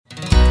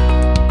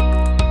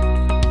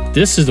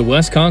This is the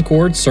West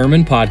Concord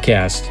Sermon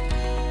Podcast.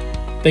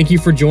 Thank you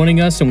for joining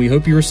us, and we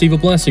hope you receive a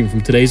blessing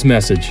from today's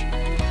message.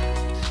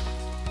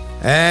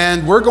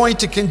 And we're going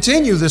to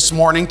continue this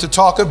morning to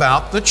talk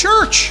about the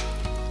church.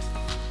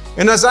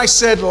 And as I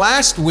said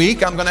last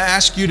week, I'm going to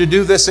ask you to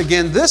do this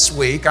again this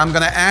week. I'm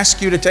going to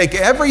ask you to take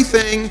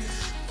everything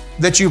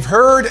that you've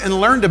heard and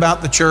learned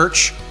about the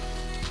church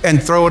and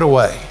throw it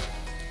away.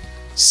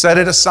 Set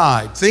it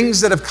aside.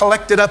 Things that have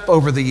collected up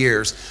over the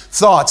years.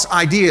 Thoughts,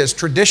 ideas,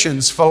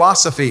 traditions,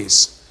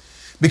 philosophies.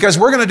 Because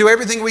we're going to do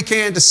everything we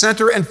can to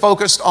center and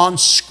focus on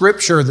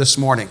Scripture this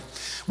morning.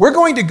 We're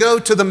going to go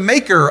to the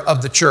maker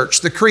of the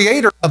church, the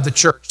creator of the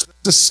church,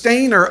 the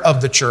sustainer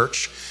of the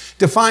church,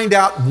 to find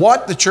out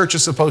what the church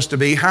is supposed to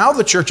be, how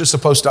the church is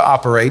supposed to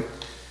operate,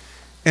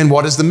 and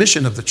what is the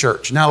mission of the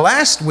church. Now,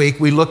 last week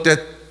we looked at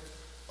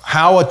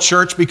how a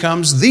church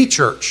becomes the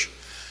church,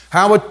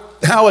 how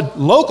a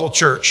local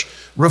church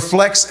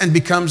reflects and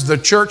becomes the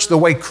church the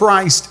way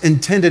Christ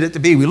intended it to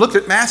be. We looked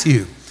at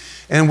Matthew,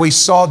 and we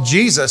saw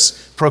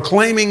Jesus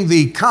proclaiming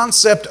the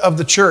concept of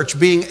the church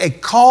being a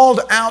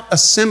called out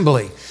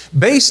assembly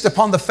based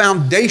upon the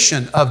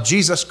foundation of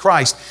Jesus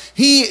Christ.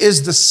 He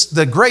is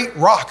the great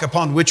rock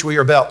upon which we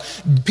are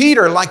built.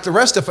 Peter, like the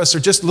rest of us, are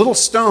just little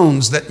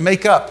stones that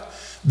make up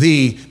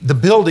the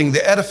building,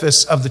 the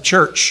edifice of the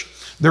church.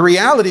 The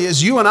reality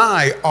is you and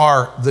I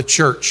are the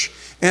church.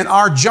 And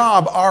our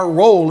job, our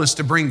role is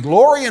to bring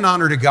glory and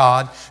honor to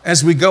God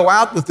as we go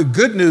out with the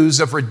good news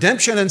of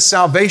redemption and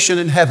salvation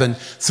in heaven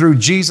through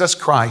Jesus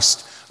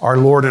Christ, our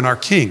Lord and our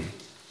King.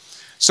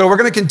 So we're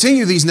going to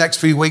continue these next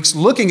few weeks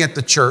looking at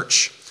the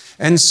church.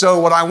 And so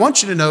what I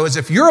want you to know is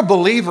if you're a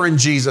believer in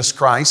Jesus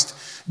Christ,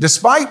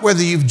 despite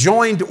whether you've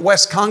joined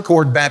West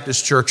Concord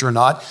Baptist Church or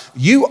not,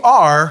 you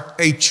are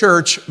a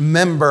church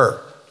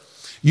member.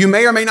 You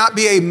may or may not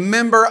be a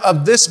member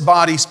of this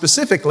body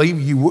specifically.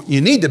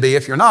 You need to be.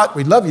 If you're not,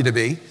 we'd love you to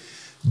be.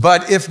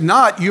 But if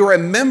not, you're a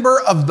member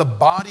of the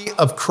body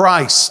of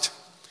Christ.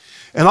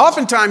 And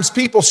oftentimes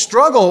people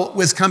struggle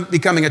with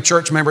becoming a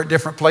church member at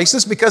different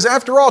places because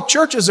after all,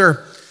 churches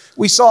are,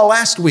 we saw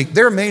last week,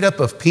 they're made up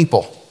of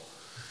people.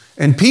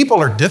 And people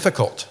are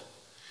difficult.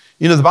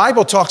 You know, the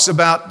Bible talks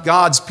about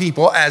God's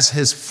people as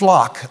His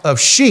flock of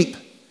sheep.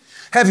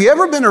 Have you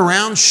ever been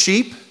around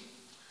sheep?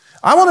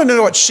 I want to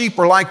know what sheep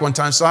were like one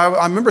time. So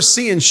I remember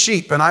seeing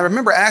sheep, and I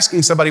remember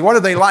asking somebody, what are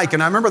they like?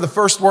 And I remember the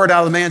first word out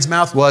of the man's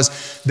mouth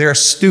was, they're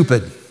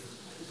stupid.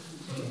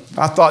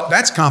 I thought,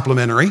 that's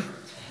complimentary.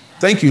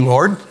 Thank you,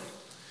 Lord.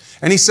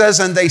 And he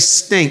says, and they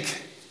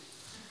stink.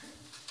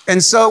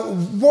 And so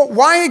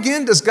why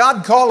again does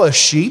God call us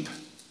sheep?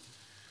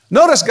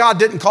 Notice God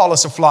didn't call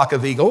us a flock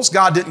of eagles.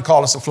 God didn't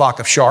call us a flock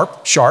of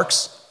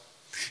sharks.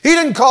 He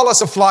didn't call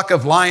us a flock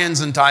of lions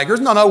and tigers.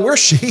 No, we're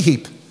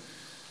sheep.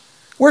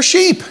 We're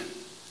sheep.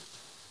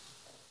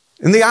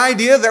 And the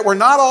idea that we're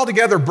not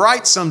altogether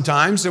bright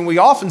sometimes, and we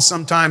often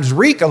sometimes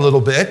reek a little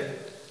bit,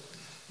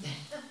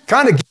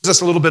 kind of gives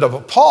us a little bit of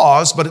a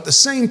pause, but at the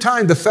same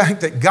time, the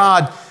fact that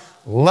God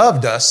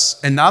loved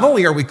us, and not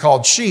only are we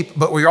called sheep,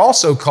 but we're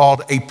also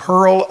called a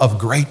pearl of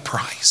great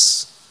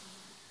price.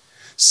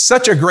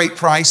 Such a great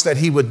price that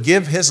He would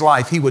give His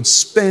life, He would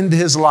spend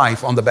His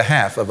life on the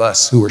behalf of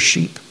us who are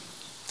sheep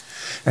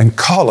and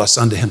call us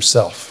unto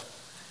Himself.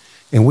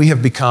 And we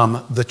have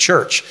become the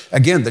church.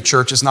 Again, the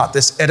church is not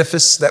this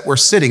edifice that we're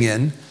sitting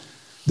in.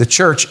 The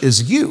church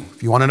is you.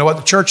 If you want to know what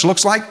the church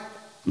looks like,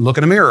 look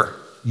in a mirror.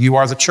 You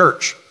are the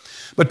church.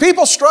 But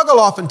people struggle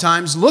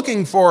oftentimes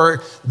looking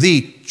for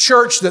the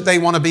church that they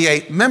want to be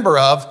a member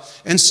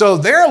of. And so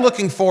they're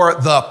looking for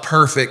the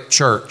perfect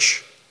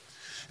church.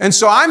 And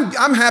so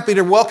I'm happy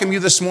to welcome you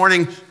this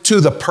morning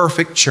to the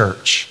perfect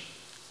church.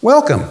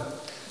 Welcome.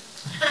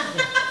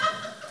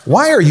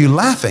 Why are you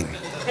laughing?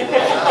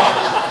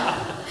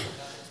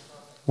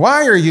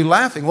 Why are you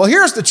laughing? Well,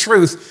 here's the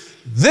truth.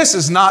 This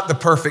is not the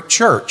perfect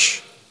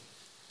church.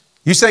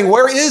 You're saying,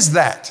 where is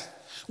that?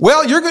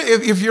 Well,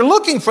 if you're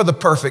looking for the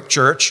perfect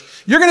church,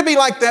 you're going to be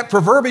like that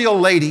proverbial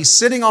lady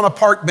sitting on a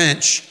park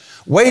bench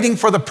waiting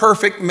for the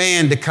perfect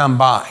man to come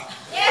by.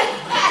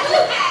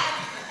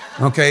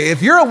 Okay,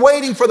 if you're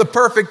waiting for the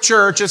perfect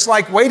church, it's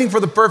like waiting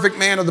for the perfect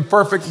man or the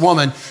perfect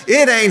woman.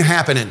 It ain't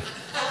happening.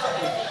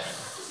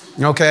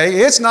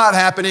 Okay, it's not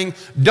happening.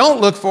 Don't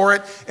look for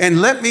it.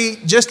 And let me,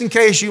 just in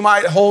case you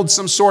might hold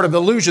some sort of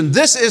illusion,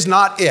 this is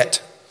not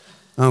it.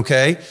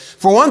 Okay,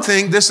 for one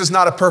thing, this is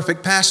not a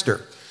perfect pastor.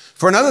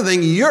 For another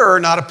thing, you're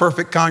not a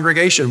perfect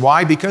congregation.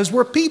 Why? Because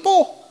we're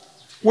people.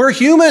 We're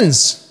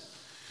humans.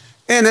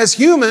 And as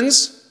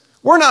humans,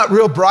 we're not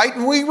real bright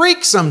and we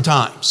reek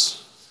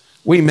sometimes.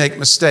 We make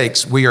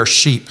mistakes. We are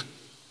sheep.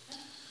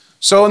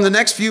 So in the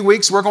next few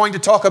weeks, we're going to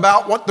talk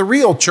about what the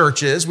real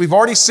church is. We've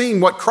already seen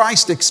what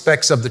Christ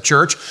expects of the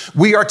church.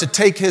 We are to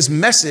take his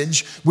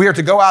message. We are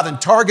to go out and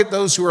target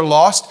those who are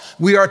lost.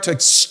 We are to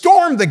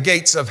storm the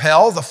gates of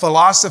hell, the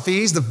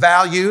philosophies, the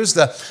values,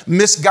 the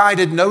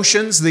misguided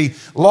notions, the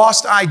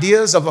lost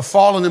ideas of a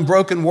fallen and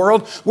broken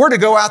world. We're to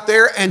go out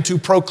there and to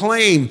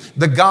proclaim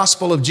the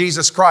gospel of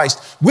Jesus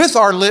Christ with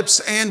our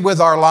lips and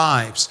with our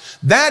lives.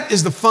 That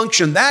is the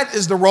function. That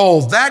is the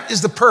role. That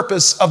is the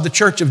purpose of the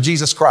church of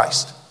Jesus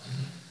Christ.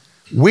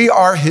 We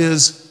are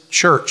his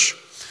church.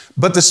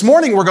 But this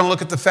morning we're going to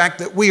look at the fact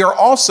that we are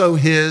also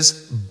his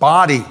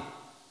body.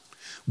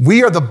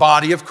 We are the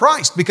body of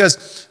Christ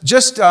because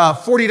just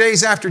 40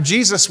 days after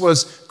Jesus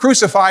was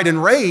crucified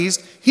and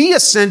raised, he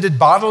ascended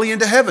bodily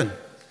into heaven.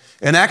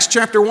 In Acts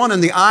chapter 1,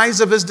 in the eyes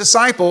of his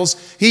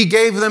disciples, he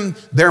gave them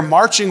their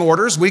marching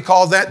orders. We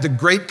call that the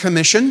Great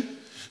Commission.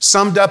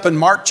 Summed up in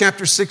Mark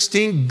chapter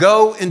 16,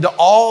 go into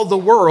all the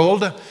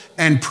world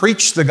and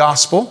preach the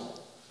gospel.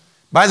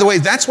 By the way,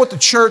 that's what the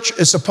church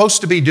is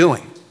supposed to be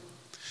doing.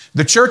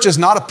 The church is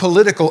not a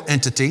political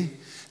entity.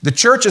 The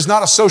church is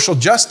not a social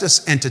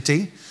justice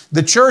entity.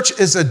 The church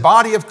is a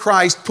body of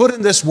Christ put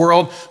in this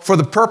world for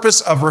the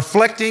purpose of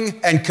reflecting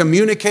and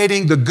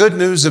communicating the good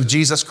news of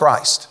Jesus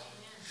Christ.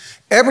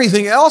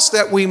 Everything else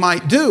that we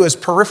might do is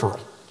peripheral.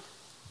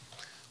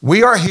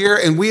 We are here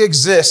and we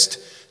exist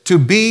to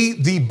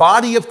be the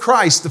body of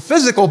Christ. The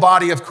physical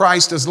body of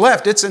Christ is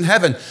left. It's in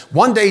heaven.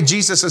 One day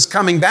Jesus is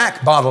coming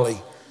back bodily.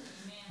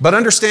 But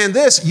understand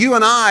this, you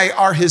and I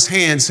are his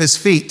hands, his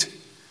feet,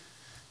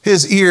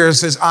 his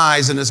ears, his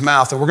eyes, and his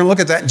mouth. And we're going to look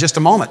at that in just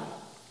a moment.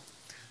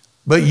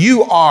 But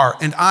you are,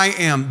 and I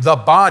am, the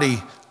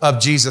body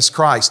of Jesus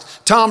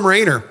Christ. Tom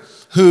Rainer,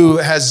 who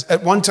has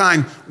at one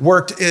time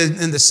worked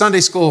in the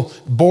Sunday school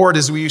board,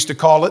 as we used to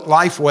call it,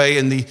 Lifeway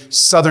in the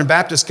Southern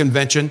Baptist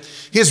Convention,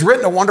 he has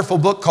written a wonderful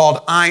book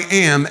called I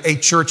Am a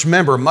Church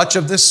Member. Much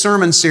of this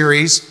sermon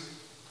series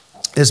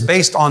is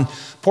based on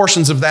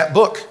portions of that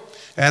book.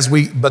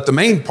 But the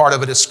main part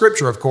of it is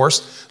scripture, of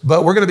course.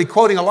 But we're going to be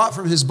quoting a lot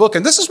from his book.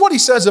 And this is what he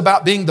says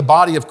about being the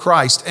body of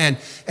Christ.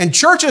 And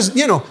churches,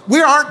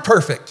 we aren't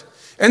perfect.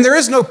 And there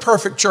is no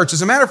perfect church.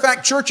 As a matter of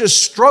fact, churches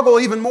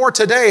struggle even more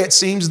today, it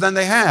seems, than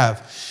they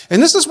have.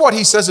 And this is what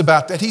he says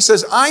about that. He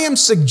says, I am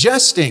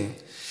suggesting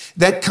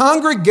that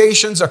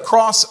congregations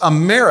across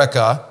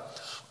America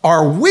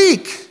are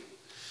weak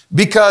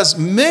because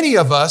many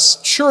of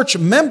us church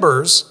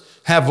members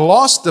have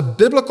lost the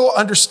biblical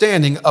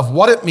understanding of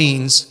what it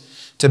means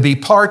to be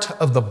part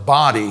of the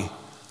body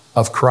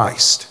of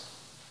Christ.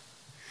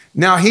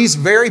 Now, he's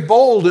very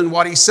bold in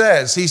what he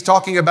says. He's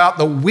talking about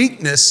the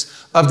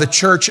weakness of the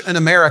church in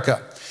America.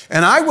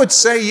 And I would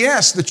say,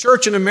 yes, the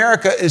church in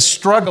America is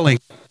struggling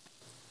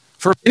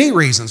for many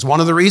reasons. One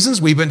of the reasons,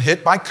 we've been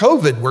hit by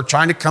COVID. We're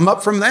trying to come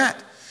up from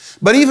that.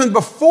 But even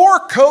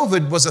before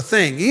COVID was a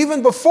thing,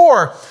 even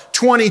before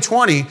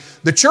 2020,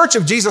 the Church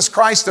of Jesus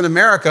Christ in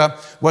America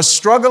was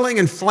struggling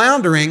and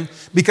floundering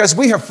because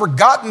we have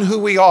forgotten who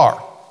we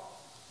are.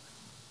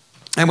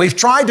 And we've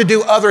tried to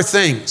do other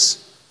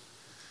things.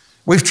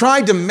 We've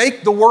tried to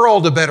make the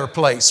world a better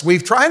place.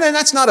 We've tried, and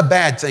that's not a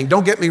bad thing,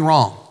 don't get me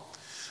wrong.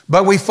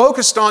 But we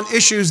focused on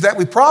issues that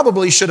we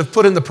probably should have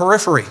put in the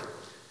periphery.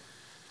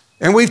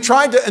 And we've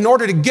tried to, in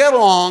order to get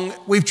along,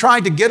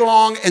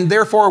 and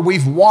therefore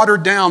we've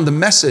watered down the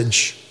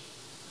message.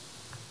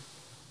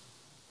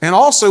 And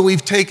also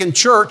we've taken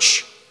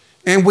church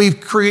and we've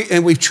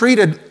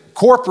treated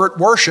corporate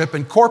worship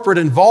and corporate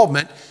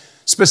involvement,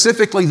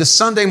 specifically the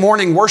Sunday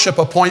morning worship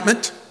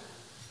appointment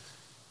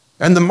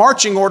and the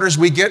marching orders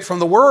we get from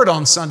the Word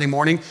on Sunday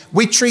morning,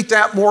 we treat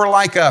that more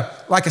like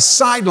a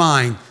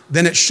sideline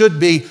than it should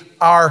be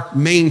our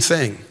main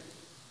thing.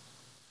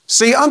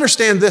 See,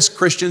 understand this,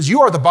 Christians,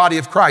 you are the body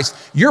of Christ.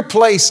 Your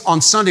place on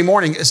Sunday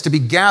morning is to be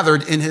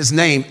gathered in His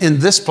name in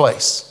this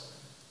place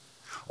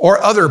or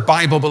other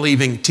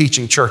Bible-believing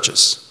teaching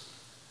churches.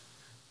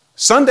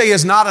 Sunday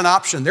is not an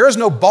option. There is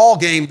no ball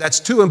game that's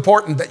too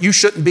important that you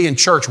shouldn't be in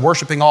church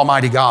worshiping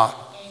Almighty God.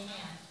 Amen.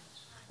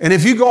 And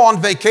if you go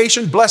on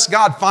vacation, bless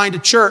God, find a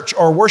church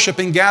or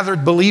worshiping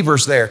gathered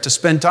believers there to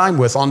spend time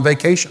with on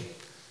vacation.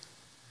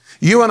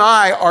 You and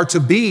I are to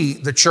be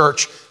the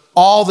church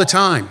all the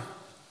time.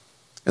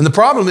 And the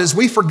problem is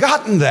we've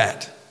forgotten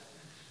that.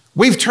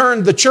 We've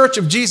turned the Church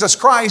of Jesus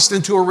Christ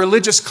into a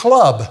religious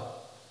club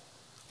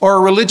or a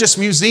religious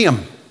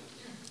museum.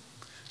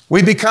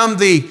 We become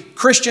the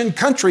Christian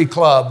country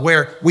club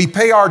where we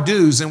pay our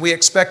dues and we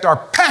expect our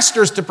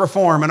pastors to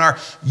perform and our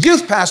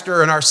youth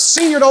pastor and our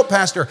senior adult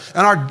pastor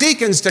and our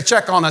deacons to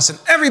check on us and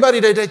everybody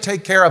to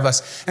take care of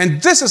us.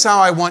 And this is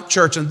how I want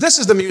church and this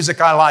is the music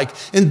I like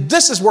and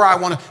this is where I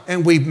want to.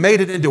 And we've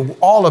made it into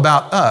all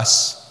about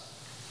us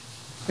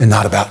and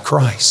not about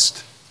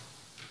Christ.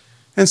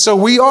 And so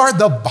we are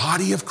the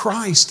body of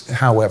Christ,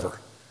 however.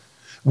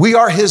 We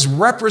are His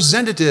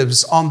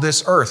representatives on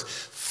this earth,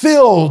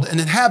 filled and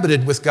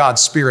inhabited with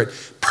God's Spirit,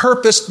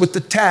 purposed with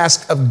the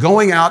task of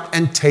going out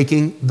and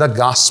taking the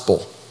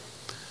gospel.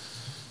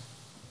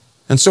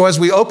 And so as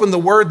we open the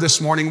Word this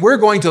morning, we're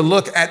going to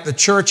look at the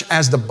church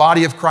as the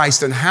body of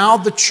Christ and how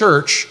the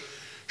church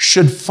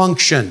should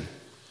function.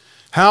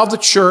 How the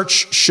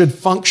church should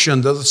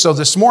function. So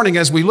this morning,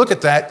 as we look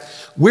at that,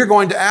 we're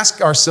going to ask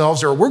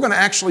ourselves, or we're going to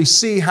actually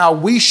see how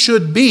we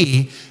should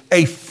be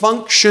a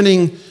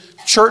functioning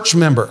church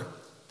member.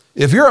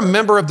 If you're a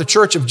member of the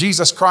Church of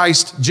Jesus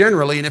Christ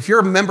generally, and if you're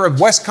a member of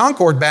West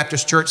Concord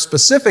Baptist Church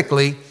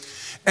specifically,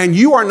 and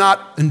you are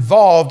not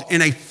involved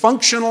in a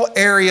functional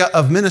area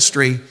of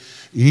ministry,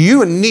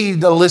 you need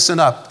to listen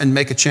up and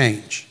make a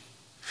change.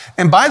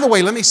 And by the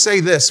way, let me say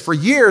this. For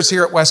years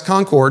here at West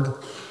Concord,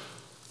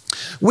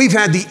 we've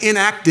had the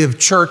inactive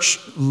church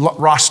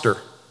roster,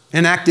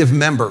 inactive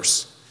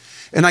members.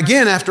 And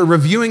again, after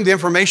reviewing the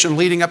information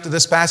leading up to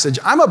this passage,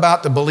 I'm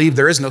about to believe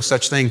there is no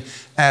such thing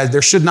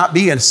there should not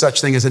be such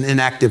thing as an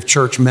inactive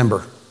church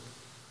member.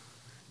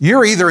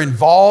 You're either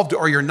involved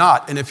or you're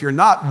not. And if you're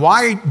not,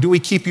 why do we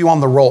keep you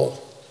on the roll?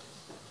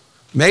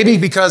 Maybe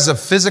because of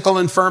physical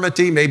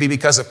infirmity, maybe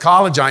because of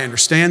college. I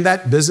understand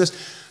that, business.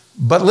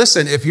 But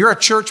listen, if you're a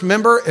church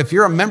member, if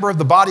you're a member of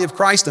the body of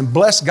Christ, and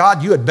bless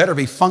God, you had better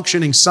be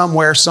functioning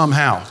somewhere,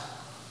 somehow.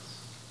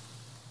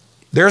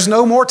 There's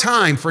no more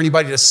time for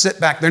anybody to sit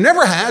back. There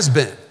never has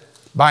been,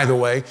 by the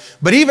way.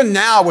 But even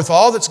now, with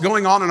all that's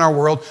going on in our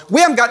world,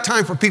 we haven't got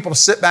time for people to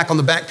sit back on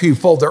the back pew,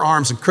 fold their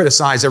arms, and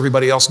criticize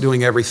everybody else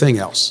doing everything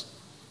else.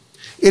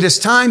 It is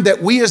time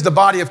that we as the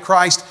body of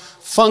Christ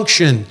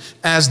function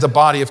as the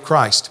body of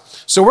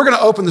Christ. So we're going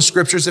to open the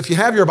scriptures. If you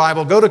have your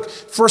Bible, go to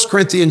 1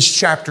 Corinthians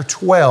chapter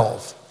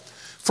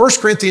 12. 1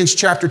 Corinthians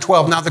chapter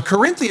 12. Now, the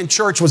Corinthian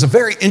church was a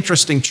very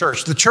interesting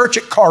church, the church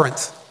at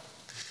Corinth.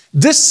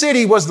 This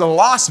city was the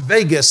Las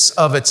Vegas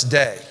of its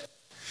day.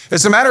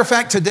 As a matter of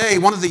fact, today,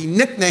 one of the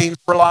nicknames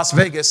for Las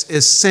Vegas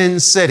is Sin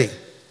City.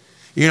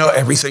 You know,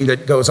 everything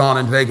that goes on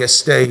in Vegas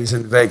stays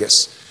in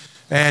Vegas.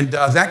 And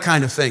that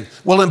kind of thing.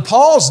 Well, in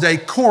Paul's day,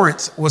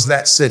 Corinth was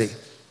that city.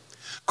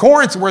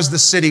 Corinth was the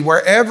city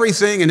where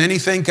everything and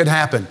anything could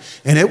happen,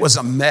 and it was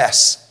a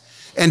mess.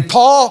 And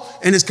Paul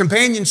and his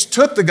companions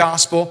took the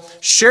gospel,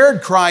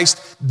 shared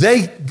Christ,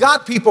 they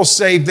got people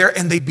saved there,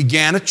 and they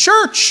began a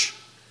church.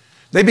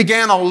 They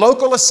began a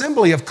local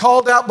assembly of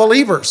called out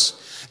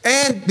believers.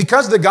 And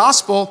because the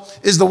gospel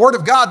is the word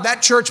of God,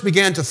 that church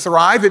began to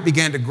thrive, it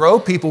began to grow,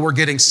 people were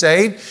getting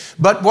saved.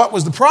 But what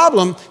was the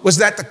problem was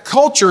that the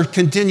culture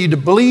continued to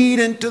bleed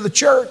into the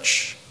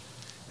church,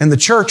 and the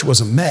church was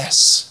a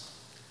mess.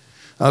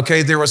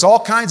 Okay, there was all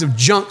kinds of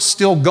junk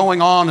still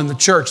going on in the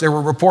church. There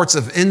were reports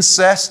of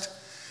incest,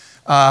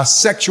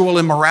 sexual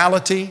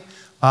immorality.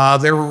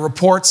 There were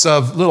reports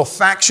of little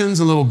factions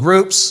and little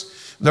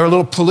groups. There were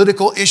little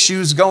political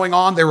issues going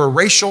on. There were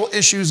racial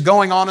issues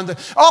going on.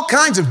 All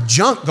kinds of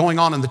junk going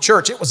on in the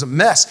church. It was a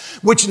mess,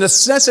 which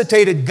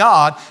necessitated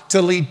God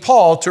to lead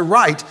Paul to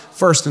write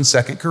 1st and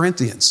 2nd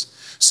Corinthians,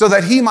 so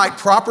that he might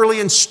properly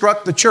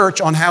instruct the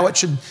church on how it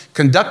should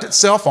conduct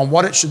itself, on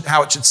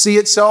how it should see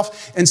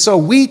itself. And so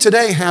we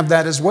today have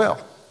that as well.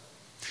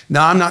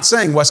 Now, I'm not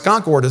saying West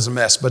Concord is a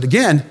mess, but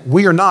again,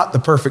 we are not the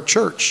perfect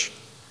church.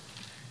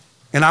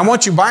 And I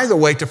want you, by the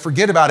way, to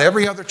forget about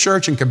every other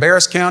church in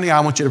Cabarrus County. I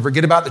want you to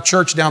forget about the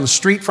church down the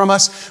street from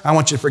us. I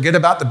want you to forget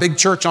about the big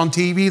church on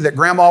TV that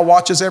Grandma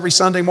watches every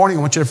Sunday morning.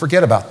 I want you to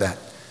forget about that.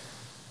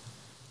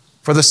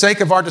 For the sake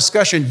of our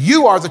discussion,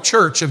 you are the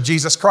church of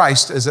Jesus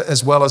Christ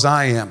as well as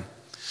I am.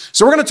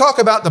 So we're going to talk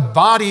about the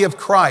body of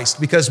Christ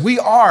because we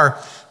are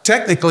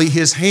technically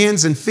his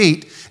hands and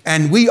feet,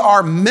 and we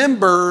are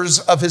members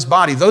of his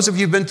body. Those of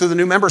you who've been through the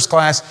new members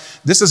class,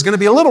 this is going to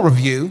be a little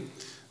review.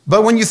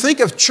 But when you think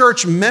of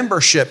church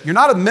membership, you're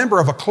not a member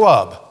of a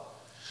club.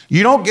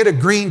 You don't get a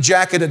green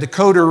jacket, a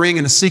decoder ring,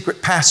 and a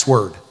secret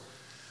password.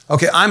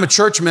 Okay, I'm a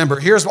church member.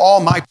 Here's all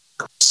my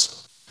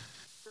perks.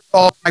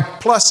 All my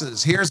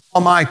pluses. Here's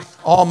all my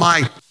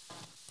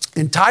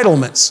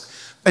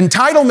entitlements.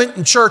 Entitlement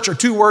and church are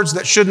two words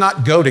that should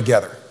not go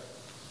together.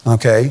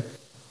 Okay?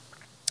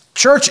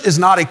 Church is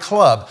not a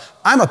club.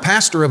 I'm a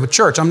pastor of a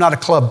church. I'm not a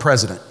club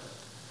president.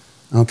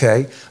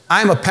 Okay?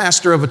 I'm a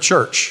pastor of a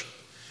church.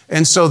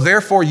 And so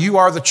therefore you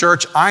are the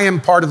church, I am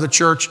part of the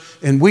church,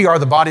 and we are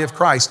the body of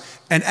Christ.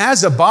 And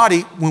as a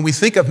body, when we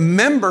think of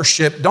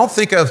membership, don't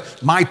think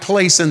of my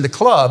place in the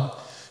club.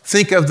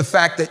 Think of the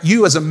fact that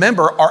you as a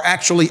member are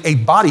actually a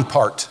body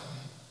part.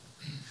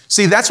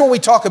 See, that's what we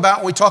talk about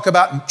when we talk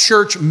about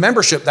church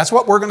membership. That's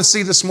what we're going to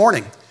see this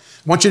morning.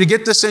 I want you to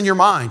get this in your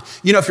mind.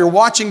 You know, if you're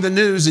watching the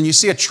news and you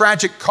see a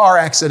tragic car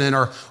accident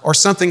or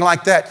something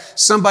like that,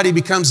 somebody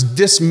becomes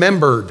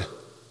dismembered.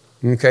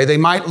 Okay, they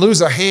might lose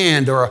a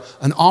hand or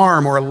an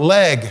arm or a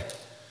leg.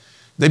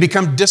 They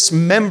become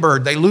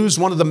dismembered. They lose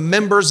one of the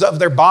members of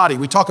their body.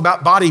 We talk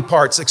about body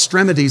parts,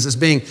 extremities as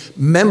being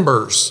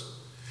members.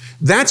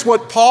 That's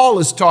what Paul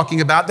is talking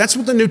about. That's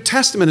what the New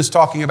Testament is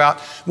talking about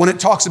when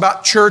it talks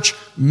about church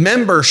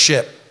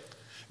membership.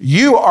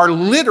 You are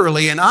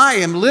literally, and I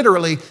am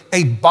literally,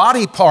 a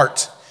body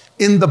part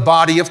in the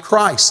body of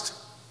Christ.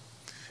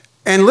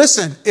 And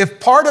listen, if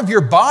part of your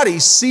body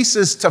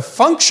ceases to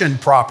function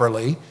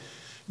properly,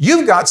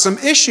 you've got some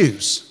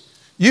issues.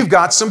 You've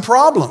got some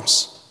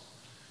problems.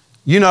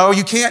 You know,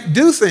 you can't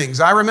do things.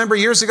 I remember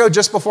years ago,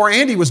 just before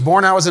Andy was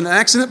born, I was in an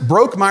accident,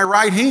 broke my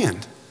right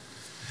hand.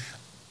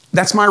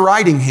 That's my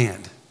writing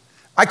hand.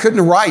 I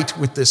couldn't write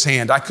with this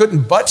hand. I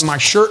couldn't button my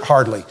shirt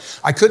hardly.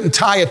 I couldn't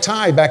tie a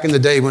tie back in the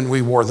day when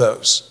we wore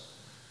those.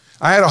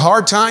 I had a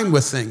hard time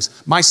with things.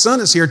 My son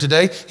is here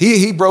today.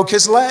 He broke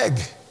his leg.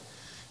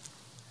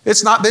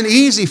 It's not been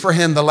easy for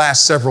him the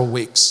last several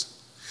weeks.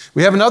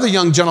 We have another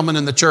young gentleman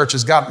in the church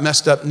who's got a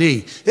messed up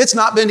knee. It's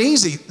not been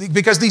easy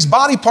because these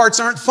body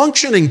parts aren't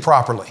functioning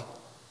properly.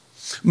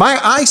 My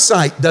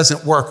eyesight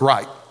doesn't work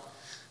right.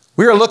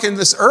 We were looking at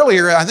this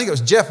earlier. I think it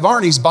was Jeff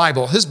Varney's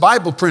Bible. His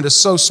Bible print is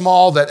so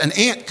small that an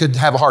ant could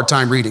have a hard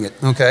time reading it,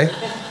 okay?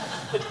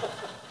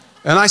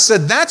 And I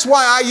said, that's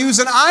why I use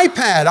an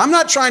iPad. I'm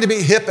not trying to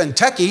be hip and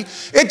techie.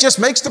 It just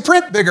makes the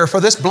print bigger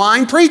for this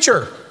blind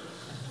preacher.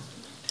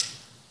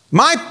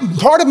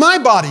 Part of my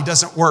body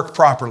doesn't work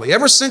properly.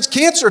 Ever since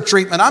cancer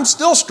treatment, I'm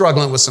still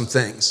struggling with some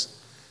things.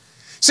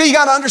 See, you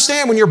got to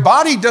understand, when your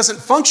body doesn't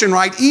function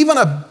right, even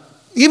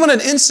an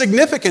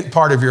insignificant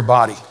part of your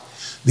body,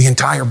 the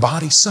entire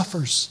body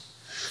suffers.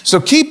 So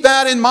keep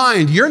that in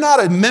mind. You're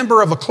not a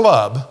member of a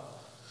club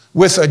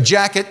with a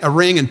jacket, a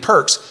ring, and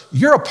perks.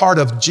 You're a part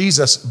of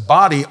Jesus'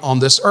 body on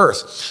this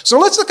earth. So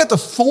let's look at the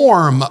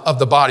form of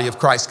the body of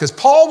Christ, because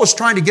Paul was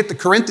trying to get the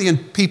Corinthian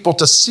people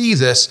to see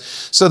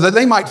this so that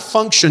they might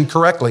function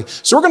correctly.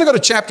 So we're going to go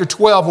to chapter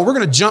 12, and we're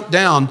going to jump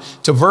down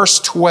to verse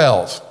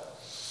 12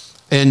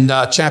 in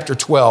chapter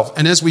 12.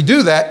 And as we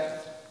do that,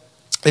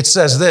 it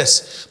says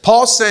this.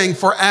 Paul's saying,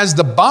 for as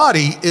the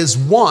body is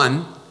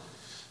one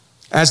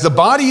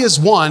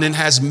and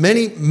has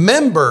many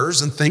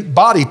members, and think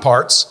body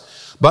parts,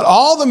 but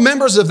all the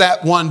members of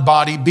that one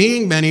body,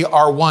 being many,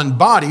 are one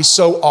body,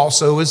 so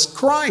also is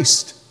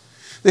Christ.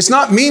 It's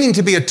not meaning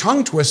to be a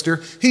tongue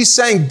twister. He's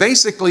saying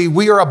basically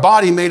we are a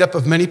body made up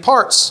of many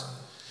parts.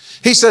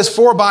 He says,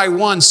 for by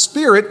one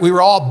Spirit we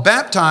were all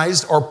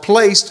baptized or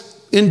placed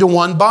into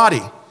one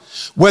body,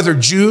 whether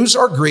Jews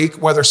or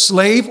Greek, whether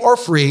slave or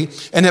free,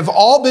 and have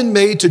all been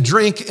made to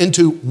drink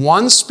into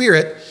one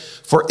Spirit.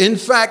 For in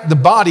fact, the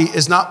body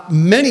is not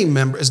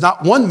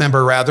one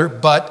member,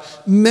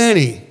 but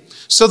many.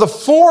 So the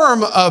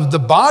form of the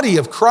body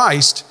of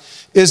Christ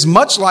is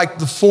much like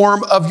the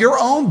form of your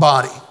own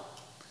body.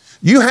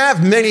 You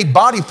have many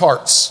body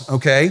parts,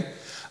 okay?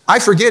 I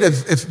forget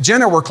if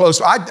Jenna were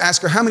close, I'd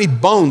ask her how many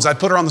bones. I'd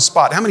put her on the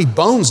spot. How many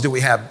bones do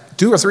we have?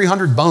 200 or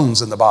 300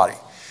 bones in the body.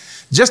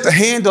 Just a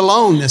hand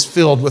alone is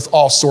filled with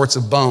all sorts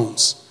of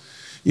bones.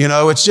 You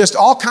know, it's just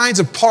all kinds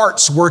of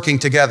parts working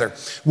together.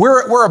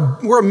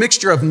 We're a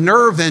mixture of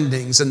nerve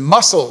endings and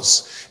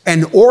muscles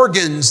and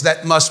organs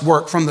that must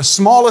work, from the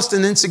smallest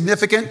and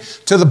insignificant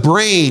to the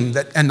brain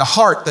and the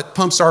heart that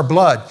pumps our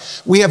blood.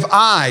 We have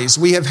eyes,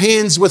 we have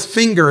hands with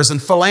fingers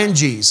and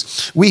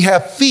phalanges. We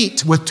have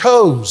feet with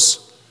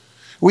toes.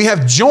 We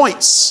have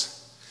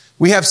joints.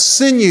 We have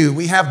sinew.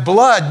 We have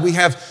blood. We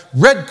have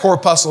red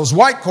corpuscles,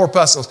 white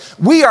corpuscles.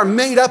 We are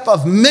made up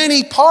of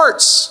many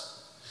parts.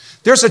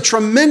 There's a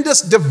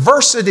tremendous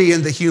diversity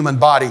in the human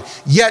body,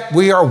 yet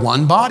we are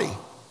one body.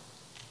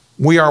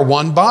 We are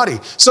one body.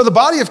 So the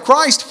body of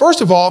Christ, first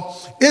of all,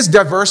 is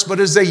diverse, but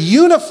is a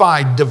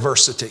unified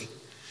diversity.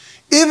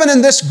 Even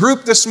in this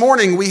group this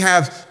morning, we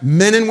have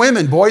men and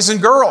women, boys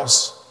and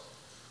girls.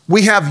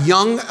 We have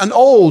young and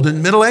old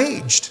and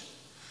middle-aged.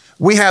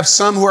 We have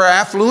some who are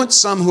affluent,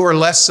 some who are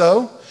less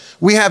so.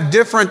 We have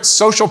different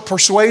social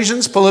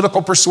persuasions,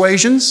 political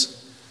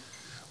persuasions.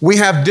 We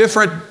have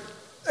different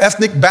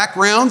ethnic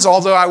backgrounds,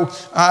 although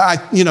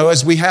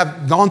as we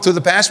have gone through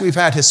the past, we've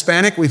had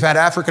Hispanic, we've had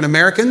African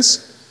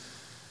Americans.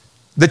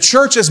 The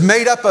church is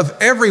made up of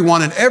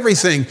everyone and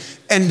everything,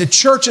 and the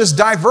church is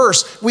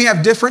diverse. We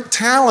have different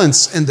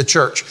talents in the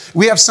church.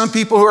 We have some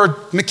people who are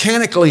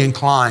mechanically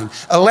inclined,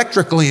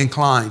 electrically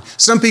inclined,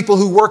 some people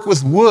who work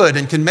with wood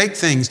and can make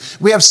things.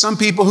 We have some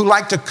people who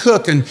like to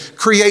cook and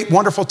create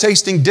wonderful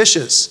tasting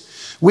dishes.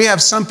 We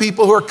have some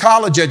people who are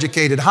college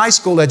educated, high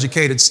school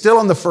educated, still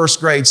in the first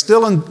grade,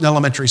 still in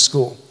elementary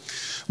school.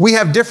 We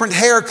have different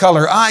hair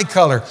color, eye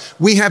color.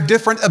 We have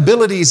different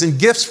abilities and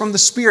gifts from the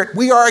Spirit.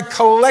 We are a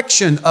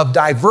collection of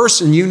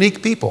diverse and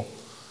unique people.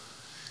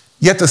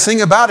 Yet the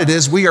thing about it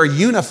is we are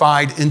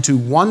unified into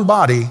one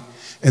body,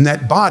 and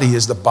that body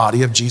is the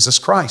body of Jesus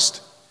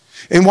Christ.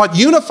 And what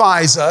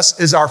unifies us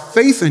is our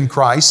faith in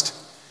Christ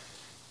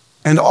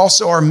and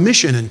also our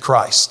mission in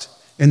Christ.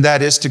 And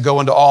that is to go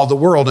into all the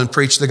world and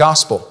preach the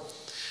gospel.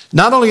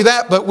 Not only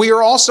that, but we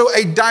are also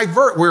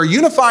we're a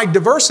unified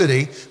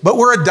diversity, but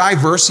we're a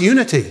diverse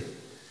unity.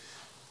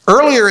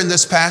 Earlier in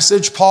this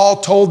passage, Paul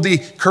told the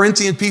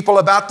Corinthian people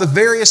about the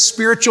various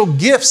spiritual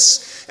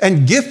gifts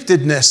and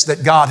giftedness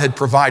that God had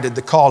provided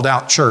the called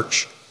out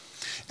church.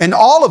 And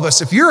all of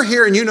us, if you're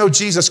here and you know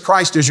Jesus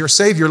Christ as your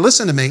Savior,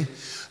 listen to me,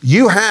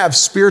 you have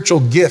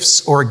spiritual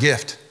gifts or a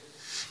gift.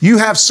 You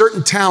have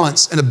certain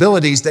talents and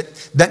abilities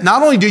that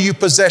not only do you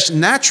possess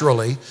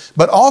naturally,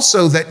 but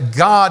also that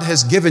God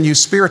has given you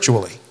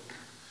spiritually.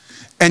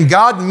 And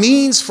God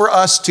means for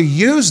us to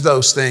use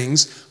those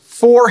things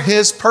for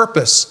His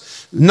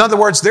purpose. In other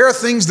words, there are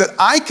things that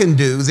I can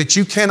do that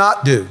you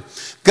cannot do.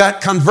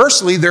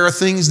 Conversely, there are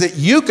things that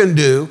you can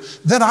do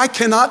that I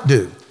cannot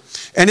do.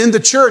 And in the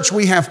church,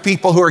 we have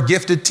people who are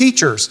gifted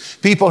teachers,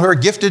 people who are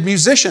gifted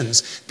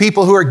musicians,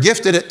 people who are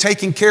gifted at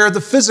taking care of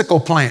the physical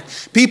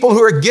plant, people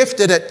who are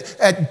gifted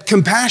at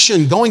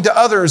compassion, going to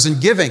others and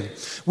giving.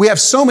 We have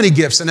so many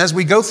gifts, and as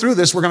we go through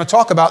this, we're going to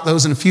talk about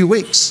those in a few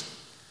weeks.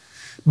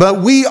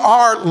 But we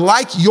are,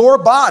 like your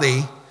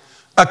body,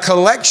 a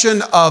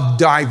collection of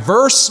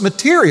diverse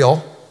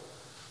material,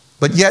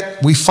 but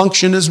yet we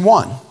function as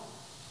one.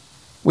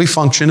 We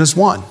function as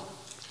one.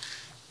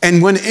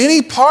 And when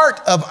any part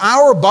of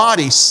our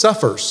body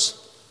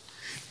suffers,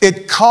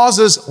 it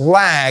causes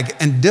lag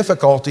and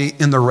difficulty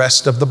in the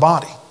rest of the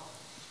body.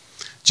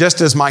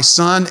 Just as my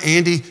son,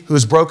 Andy, who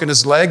has broken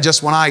his leg,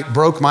 just when I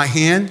broke my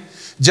hand,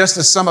 just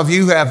as some of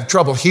you have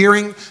trouble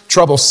hearing,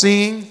 trouble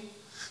seeing,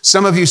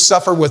 some of you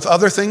suffer with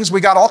other things.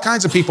 We got all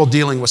kinds of people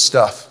dealing with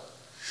stuff.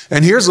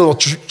 And here's a little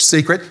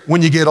secret.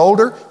 When you get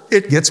older,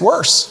 it gets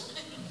worse.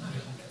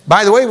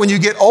 By the way, when you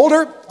get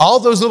older, all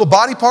those little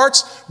body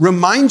parts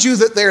remind you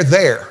that they're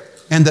there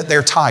and that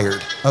they're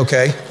tired,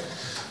 okay?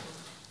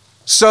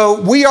 So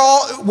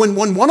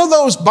when one of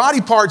those body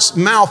parts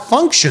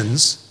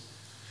malfunctions,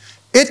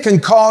 it can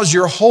cause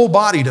your whole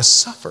body to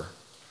suffer.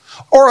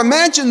 Or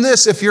imagine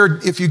this, if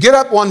you get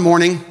up one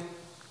morning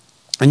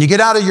and you get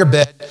out of your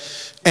bed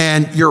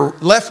and your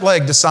left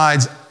leg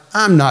decides,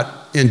 I'm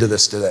not into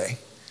this today.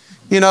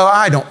 You know,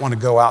 I don't want to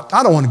go out.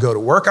 I don't want to go to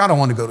work. I don't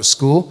want to go to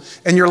school.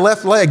 And your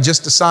left leg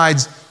just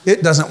decides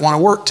it doesn't want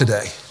to work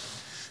today.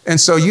 And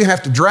so you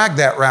have to drag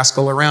that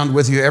rascal around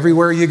with you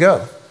everywhere you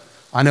go.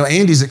 I know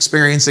Andy's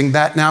experiencing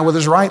that now with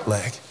his right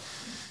leg.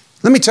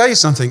 Let me tell you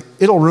something.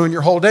 It'll ruin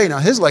your whole day. Now,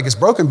 his leg is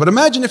broken, but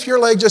imagine if your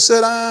leg just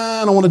said,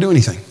 I don't want to do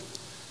anything.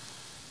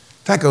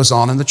 That goes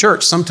on in the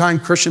church.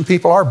 Sometimes Christian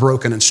people are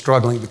broken and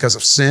struggling because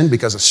of sin,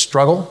 because of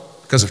struggle,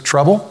 because of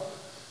trouble.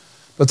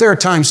 But there are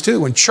times too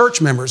when church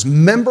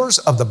members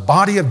of the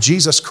body of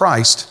Jesus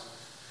Christ,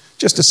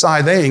 just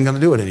decide they ain't going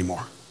to do it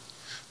anymore.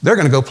 They're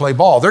going to go play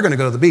ball. They're going to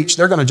go to the beach.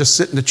 They're going to just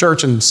sit in the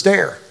church and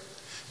stare.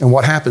 And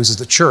what happens is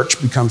the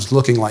church becomes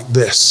looking like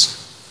this,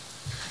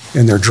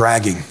 and they're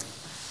dragging.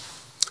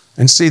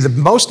 And see, the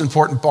most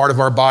important part of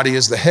our body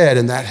is the head,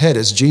 and that head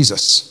is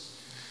Jesus.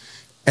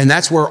 And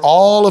that's where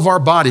all of our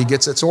body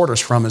gets its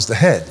orders from, is the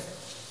head.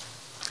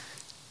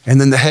 And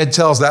then the head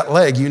tells that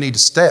leg, you need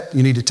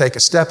to take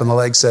a step, and the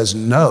leg says,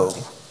 no.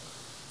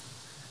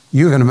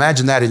 You can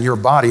imagine that in your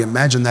body,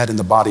 imagine that in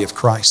the body of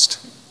Christ.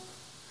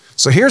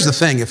 So here's the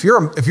thing, if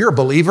you're a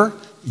believer,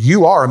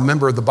 you are a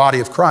member of the body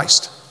of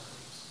Christ.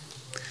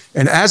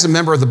 And as a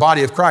member of the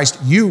body of Christ,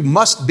 you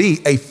must be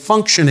a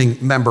functioning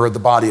member of the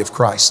body of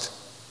Christ.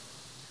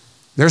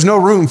 There's no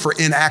room for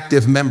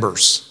inactive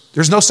members.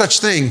 There's no such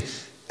thing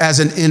as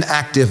an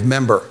inactive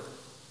member.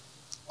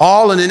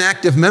 All an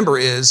inactive member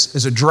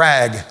is a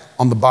drag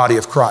on the body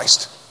of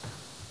Christ.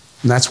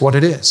 And that's what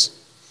it is.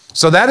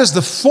 So that is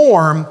the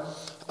form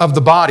of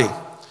the body.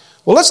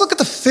 Well, let's look at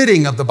the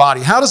fitting of the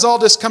body. How does all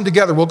this come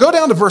together? We'll go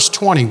down to verse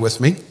 20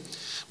 with me.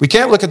 We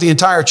can't look at the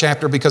entire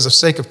chapter because of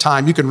sake of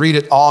time. You can read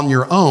it on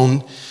your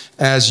own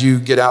as you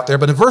get out there.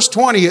 But in verse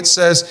 20, it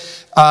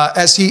says,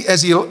 as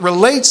he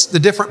relates the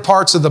different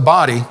parts of the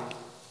body,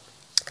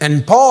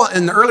 and Paul,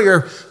 in the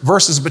earlier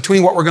verses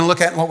between what we're going to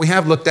look at and what we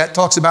have looked at,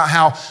 talks about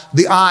how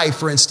the eye,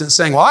 for instance,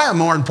 saying, well, I am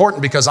more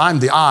important because I'm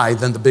the eye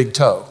than the big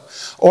toe.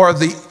 Or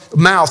the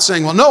mouth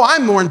saying, well, no,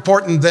 I'm more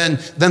important than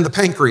the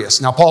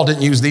pancreas. Now, Paul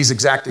didn't use these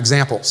exact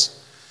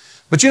examples.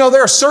 But,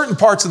 there are certain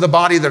parts of the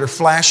body that are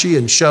flashy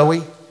and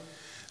showy.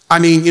 I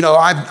mean,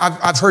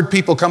 I've heard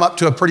people come up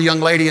to a pretty young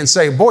lady and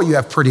say, boy, you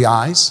have pretty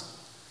eyes.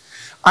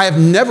 I have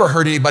never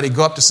heard anybody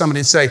go up to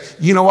somebody and say,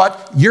 you know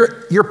what,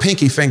 your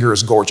pinky finger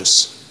is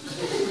gorgeous.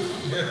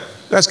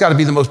 That's got to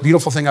be the most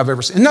beautiful thing I've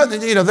ever seen. No,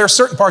 there are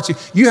certain parts,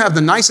 you have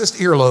the nicest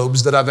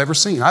earlobes that I've ever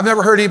seen. I've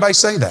never heard anybody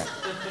say that.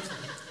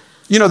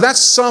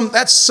 That's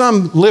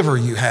some liver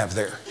you have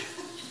there.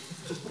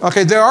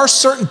 Okay, there are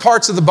certain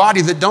parts of the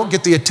body that don't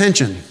get the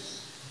attention.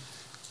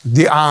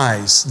 The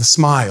eyes, the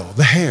smile,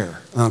 the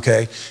hair,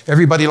 okay?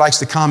 Everybody likes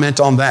to comment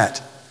on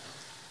that.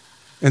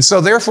 And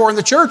so therefore in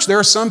the church, there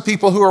are some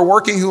people who are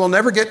working who will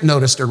never get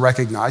noticed or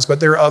recognized, but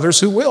there are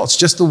others who will. It's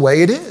just the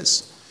way it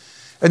is.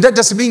 And that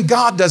doesn't mean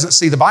God doesn't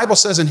see. The Bible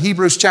says in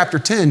Hebrews chapter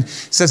 10,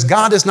 says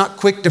God is not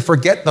quick to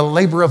forget the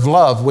labor of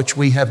love which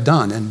we have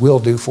done and will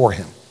do for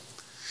him.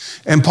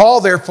 And Paul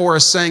therefore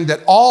is saying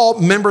that all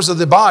members of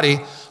the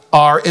body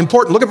are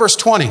important. Look at verse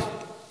 20.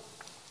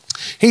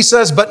 He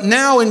says, but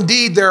now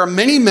indeed there are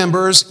many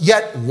members,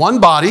 yet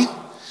one body.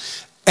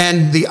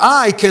 And the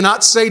eye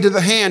cannot say to the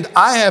hand,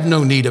 I have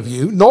no need of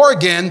you, nor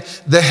again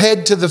the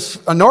head to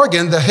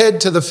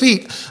the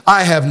feet,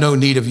 I have no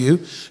need of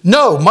you.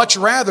 No, much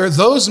rather,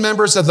 those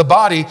members of the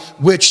body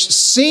which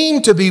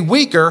seem to be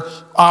weaker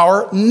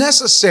are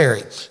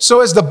necessary. So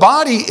as the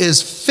body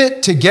is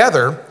fit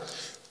together,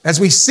 as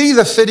we see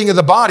the fitting of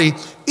the body,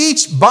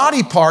 each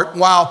body part,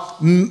 while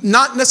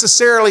not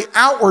necessarily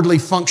outwardly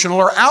functional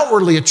or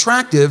outwardly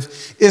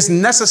attractive, is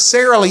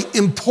necessarily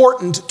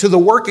important to the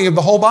working of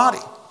the whole body.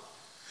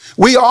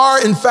 We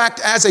are, in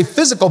fact, as a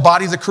physical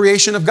body, the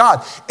creation of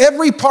God.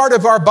 Every part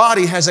of our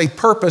body has a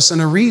purpose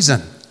and a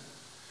reason.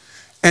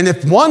 And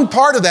if one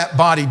part of that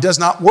body does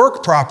not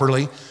work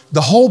properly,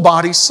 the whole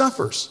body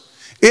suffers.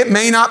 It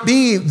may not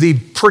be the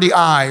pretty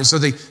eyes or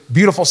the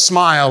beautiful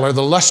smile or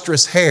the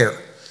lustrous hair.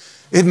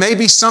 It may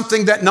be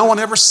something that no one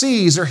ever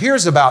sees or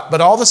hears about, but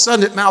all of a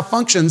sudden it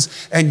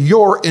malfunctions and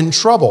you're in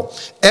trouble.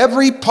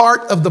 Every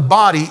part of the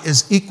body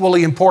is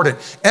equally important.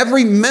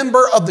 Every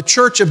member of the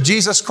Church of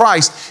Jesus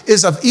Christ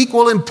is of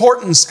equal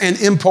importance and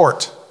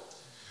import.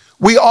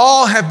 We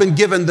all have been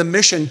given the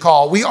mission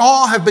call. We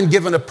all have been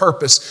given a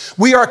purpose.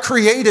 We are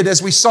created,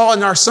 as we saw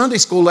in our Sunday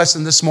school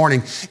lesson this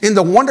morning, in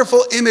the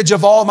wonderful image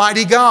of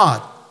Almighty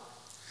God.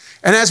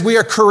 And as we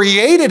are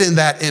created in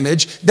that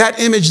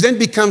image then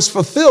becomes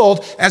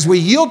fulfilled as we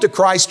yield to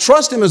Christ,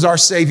 trust Him as our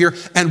Savior,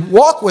 and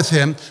walk with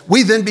Him.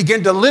 We then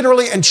begin to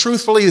literally and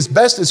truthfully, as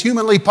best as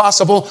humanly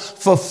possible,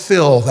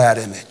 fulfill that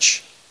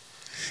image.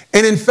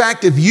 And in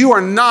fact, if you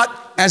are not,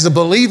 as a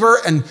believer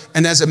and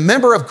as a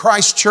member of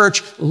Christ's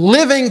church,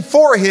 living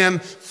for Him,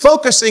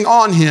 focusing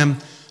on Him,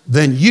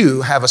 then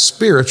you have a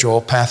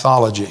spiritual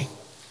pathology.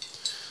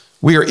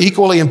 We are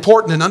equally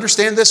important, and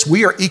understand this,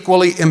 we are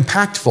equally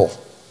impactful.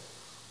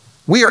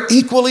 We are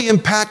equally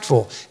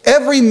impactful.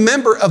 Every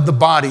member of the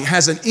body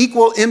has an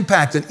equal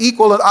impact, an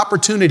equal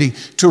opportunity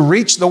to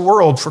reach the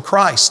world for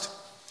Christ.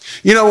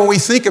 You know, when we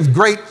think of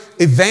great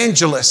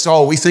evangelists,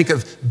 we think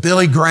of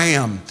Billy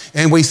Graham,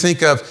 and we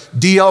think of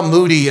D.L.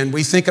 Moody, and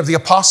we think of the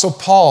Apostle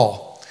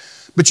Paul.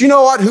 But you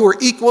know what? Who were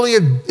equally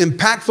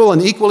impactful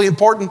and equally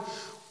important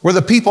were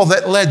the people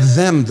that led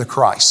them to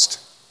Christ.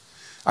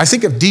 I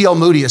think of D.L.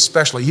 Moody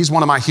especially. He's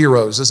one of my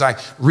heroes as I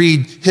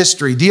read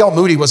history. D.L.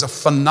 Moody was a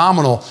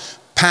phenomenal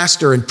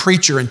pastor and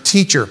preacher and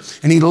teacher,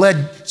 and he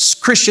led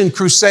Christian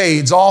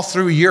crusades all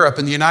through Europe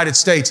and the United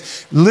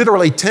States.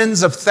 Literally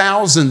tens of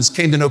thousands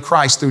came to know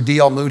Christ through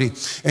D.L. Moody.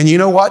 And you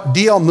know what?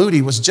 D.L.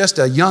 Moody was just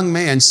a young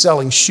man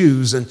selling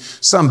shoes in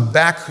some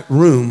back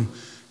room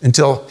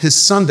until his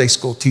Sunday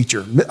school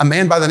teacher, a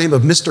man by the name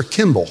of Mr.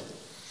 Kimball,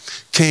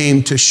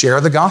 came to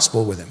share the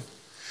gospel with him.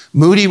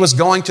 Moody was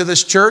going to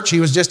this church. He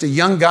was just a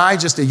young guy,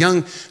 just a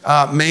young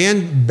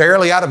man,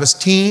 barely out of his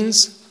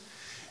teens.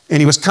 And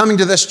he was coming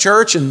to this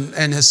church, and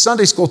his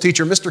Sunday school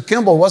teacher, Mr.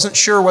 Kimball, wasn't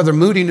sure whether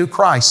Moody knew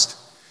Christ.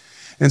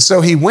 And so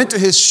he went to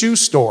his shoe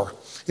store,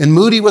 and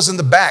Moody was in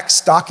the back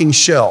stocking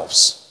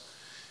shelves.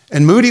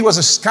 And Moody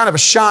was kind of a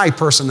shy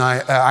person,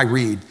 I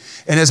read.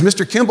 And as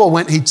Mr. Kimball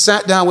went, he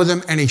sat down with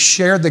him, and he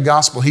shared the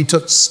gospel. He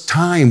took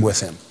time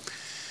with him.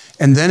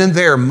 And then and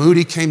there,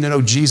 Moody came to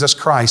know Jesus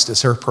Christ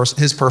as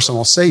his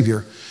personal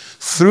Savior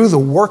through the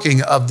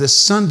working of this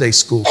Sunday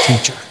school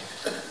teacher.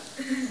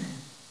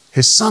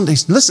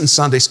 Listen,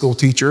 Sunday school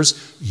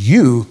teachers,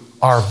 you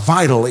are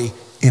vitally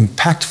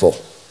impactful.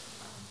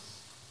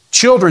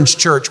 Children's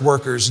church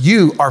workers,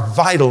 you are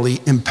vitally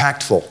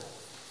impactful.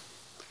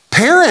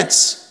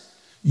 Parents,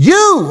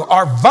 you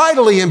are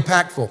vitally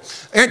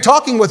impactful. And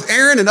talking with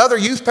Aaron and other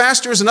youth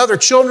pastors and other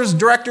children's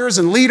directors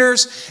and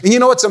leaders, and you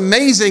know, it's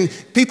amazing.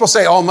 People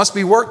say, it must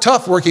be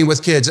tough working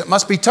with kids. It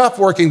must be tough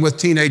working with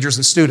teenagers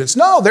and students.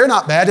 No, they're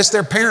not bad. It's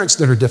their parents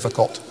that are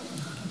difficult.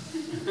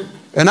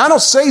 And I don't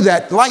say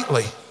that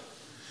lightly.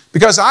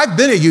 Because I've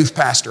been a youth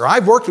pastor.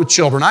 I've worked with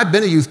children. I've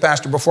been a youth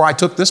pastor before I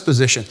took this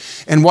position.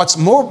 And what's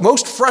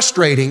most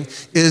frustrating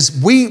is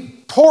we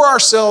pour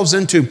ourselves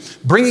into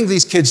bringing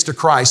these kids to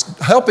Christ,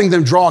 helping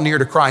them draw near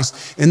to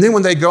Christ. And then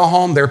when they go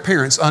home, their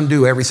parents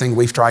undo everything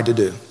we've tried to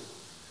do.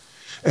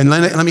 And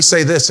let me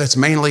say this, it's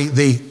mainly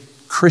the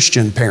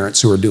Christian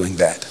parents who are doing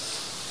that.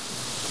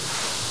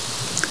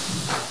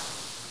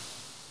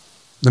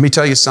 Let me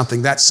tell you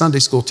something. That Sunday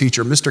school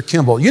teacher, Mr.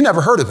 Kimball, you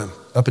never heard of him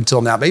up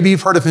until now. Maybe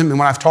you've heard of him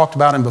when I've talked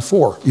about him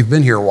before. You've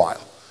been here a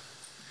while.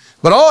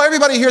 But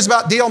everybody hears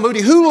about D.L. Moody.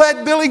 Who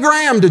led Billy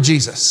Graham to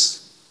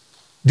Jesus?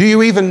 Do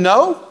you even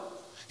know?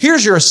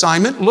 Here's your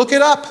assignment. Look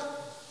it up.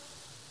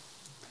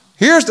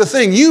 Here's the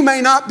thing. You may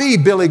not be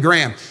Billy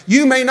Graham.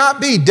 You may not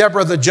be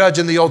Deborah the judge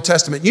in the Old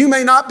Testament. You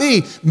may not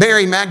be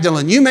Mary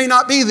Magdalene. You may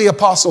not be the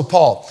Apostle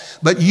Paul.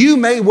 But you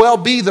may well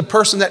be the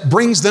person that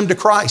brings them to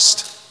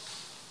Christ.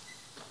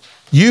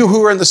 You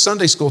who are in the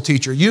Sunday school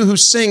teacher, you who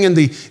sing in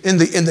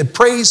the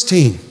praise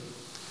team.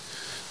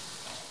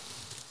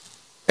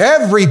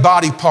 Every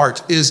body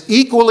part is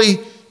equally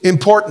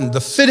important.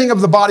 The fitting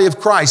of the body of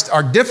Christ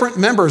are different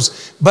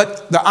members,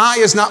 but the eye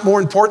is not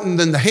more important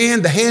than the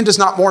hand is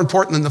not more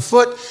important than the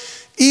foot.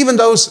 Even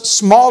those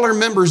smaller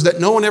members that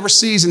no one ever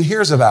sees and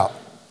hears about.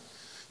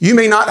 You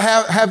may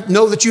not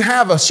know that you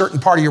have a certain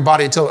part of your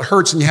body until it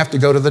hurts and you have to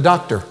go to the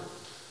doctor.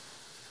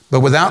 But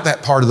without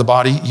that part of the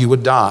body, you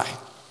would die.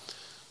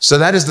 So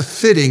that is the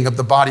fitting of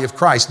the body of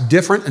Christ.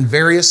 Different and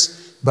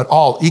various, but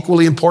all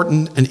equally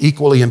important and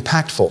equally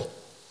impactful.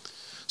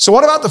 So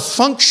what about the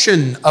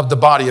function of the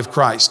body of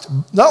Christ?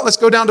 No, let's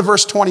go down to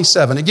verse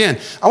 27. Again,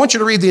 I want you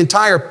to read the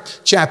entire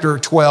chapter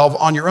 12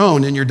 on your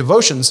own in your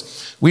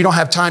devotions. We don't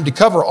have time to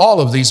cover all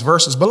of these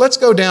verses, but let's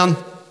go down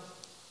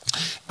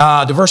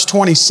to verse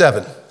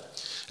 27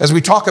 as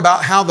we talk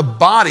about how the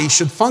body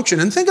should function.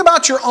 And think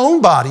about your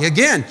own body.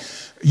 Again,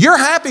 you're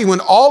happy when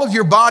all of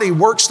your body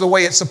works the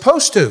way it's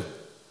supposed to.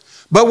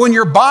 But when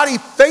your body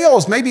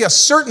fails, maybe a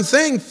certain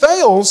thing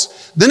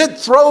fails, then it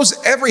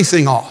throws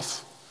everything off.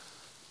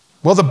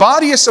 Well, the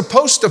body is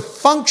supposed to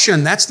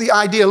function. That's the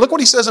idea. Look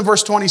what he says in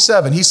verse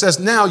 27. He says,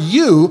 now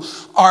you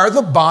are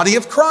the body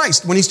of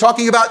Christ. When he's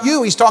talking about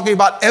you, he's talking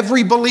about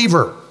every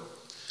believer.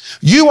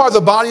 You are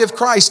the body of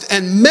Christ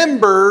and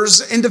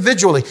members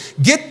individually.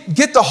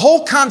 Get the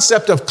whole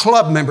concept of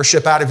club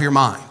membership out of your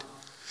mind.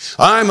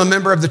 I'm a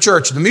member of the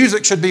church. The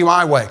music should be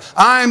my way.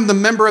 I'm the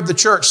member of the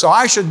church, so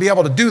I should be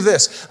able to do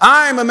this.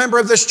 I'm a member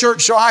of this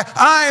church, so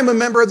I'm a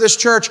member of this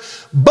church.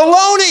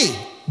 Baloney!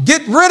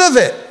 Get rid of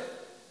it.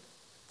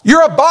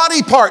 You're a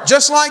body part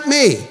just like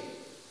me.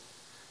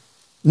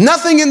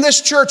 Nothing in this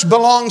church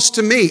belongs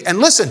to me. And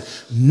listen,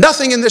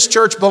 nothing in this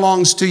church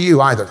belongs to you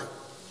either.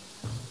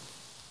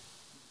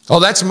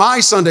 Oh, that's my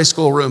Sunday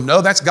school room.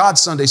 No, that's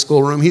God's Sunday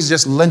school room. He's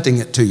just lenting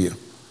it to you.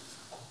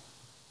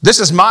 This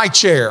is my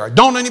chair.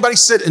 Don't anybody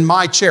sit in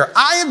my chair.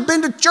 I have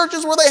been to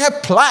churches where they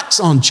have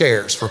plaques on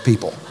chairs for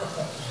people.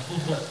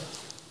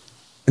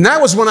 And that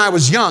was when I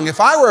was young.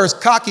 If I were as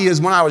cocky as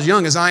when I was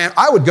young as I am,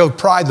 I would go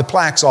pry the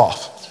plaques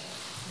off.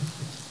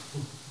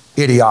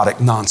 Idiotic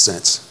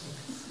nonsense.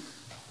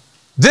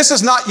 This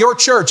is not your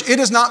church. It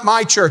is not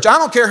my church. I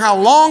don't care how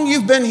long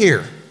you've been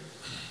here.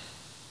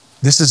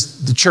 This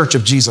is the church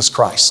of Jesus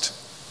Christ.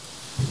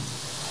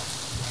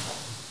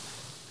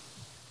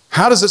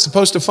 How is it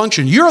supposed to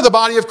function? You're the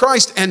body of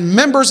Christ and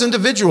members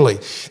individually.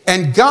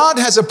 And God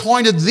has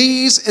appointed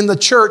these in the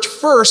church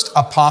first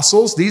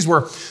apostles.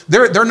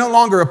 They're no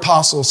longer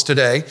apostles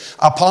today.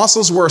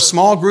 Apostles were a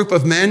small group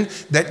of men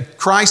that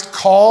Christ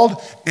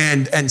called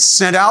and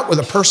sent out with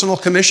a personal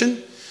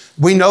commission.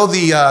 We know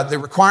the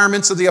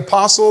requirements of the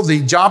apostle, the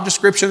job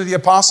description of the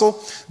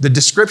apostle, the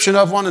description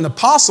of one. An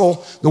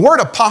apostle, the word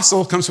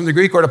apostle comes from the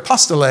Greek word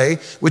apostole,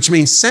 which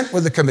means sent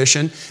with a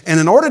commission. And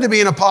in order to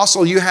be an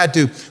apostle, you had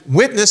to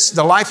witness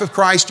the life of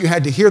Christ. You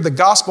had to hear the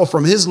gospel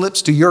from his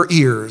lips to your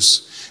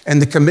ears and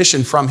the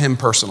commission from him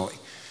personally.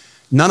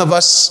 None of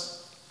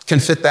us can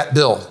fit that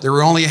bill. There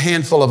were only a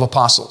handful of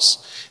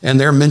apostles,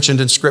 and they're mentioned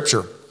in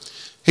Scripture.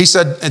 He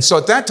said, and so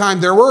at that time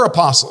there were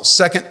apostles.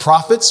 Second,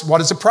 prophets. What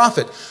is a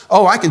prophet?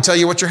 Oh, I can tell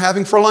you what you're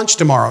having for lunch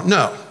tomorrow.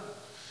 No,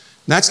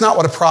 that's not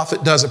what a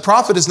prophet does. A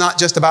prophet is not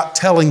just about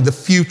telling the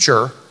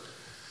future.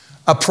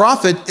 A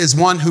prophet is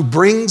one who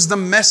brings the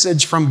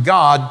message from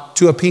God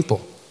to a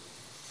people.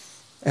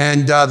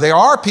 And there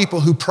are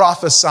people who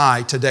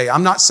prophesy today.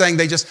 I'm not saying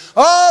they just,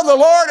 the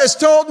Lord has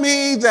told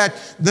me that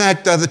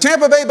the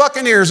Tampa Bay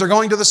Buccaneers are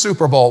going to the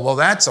Super Bowl. Well,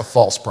 that's a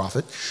false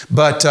prophet.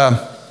 But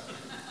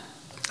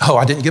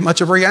I didn't get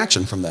much of a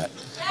reaction from that.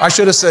 I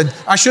should have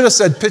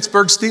said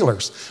Pittsburgh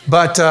Steelers.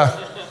 But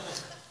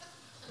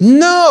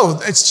no,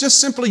 it's just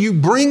simply you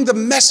bring the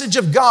message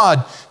of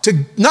God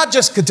to not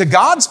just to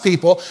God's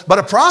people, but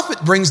a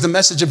prophet brings the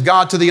message of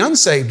God to the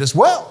unsaved as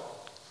well.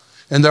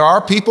 And there are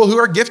people who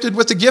are gifted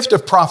with the gift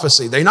of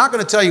prophecy. They're not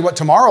going to tell you what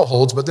tomorrow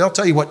holds, but they'll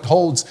tell you what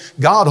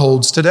God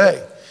holds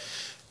today.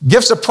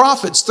 Gifts of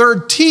prophets.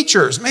 Third,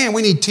 teachers. Man,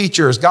 we need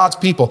teachers, God's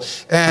people.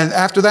 And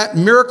after that,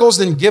 miracles,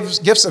 then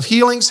gifts of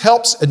healings,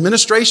 helps,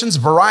 administrations,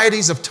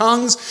 varieties of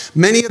tongues.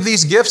 Many of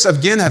these gifts,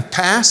 again, have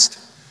passed.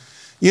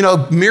 You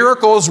know,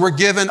 miracles were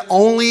given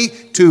only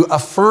to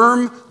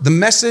affirm the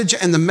message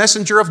and the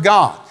messenger of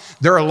God.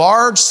 There are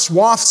large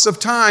swaths of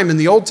time in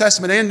the Old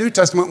Testament and New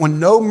Testament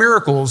when no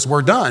miracles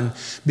were done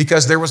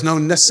because there was no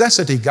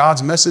necessity.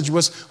 God's message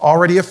was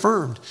already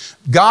affirmed.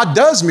 God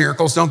does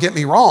miracles, don't get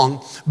me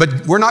wrong,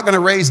 but we're not going to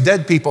raise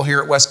dead people here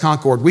at West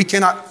Concord. We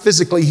cannot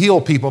physically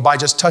heal people by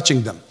just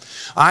touching them.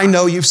 I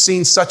know you've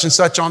seen such and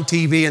such on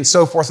TV and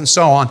so forth and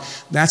so on.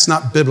 That's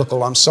not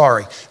biblical, I'm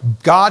sorry.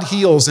 God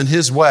heals in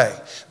his way,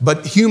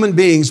 but human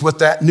beings with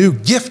that new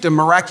gift of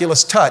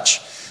miraculous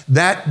touch,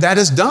 that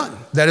is done,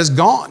 that is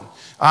gone.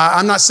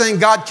 I'm not saying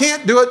God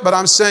can't do it, but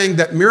I'm saying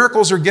that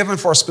miracles are given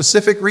for a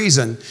specific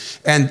reason.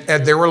 And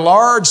there were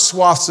large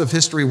swaths of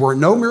history where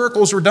no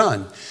miracles were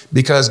done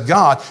because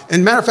God,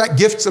 and matter of fact,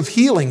 gifts of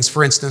healings,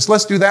 for instance.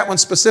 Let's do that one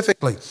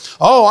specifically.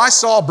 Oh, I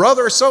saw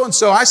brother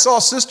so-and-so. I saw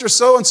sister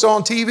so-and-so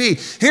on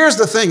TV. Here's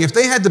the thing. If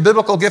they had the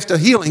biblical gift of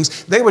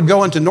healings, they would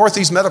go into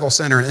Northeast Medical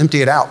Center and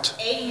empty it out.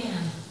 Amen.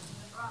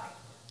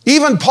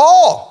 Even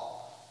Paul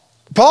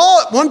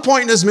at one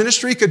point in his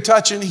ministry could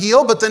touch and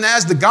heal, but then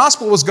as the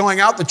gospel was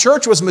going out, the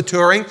church was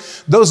maturing,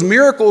 those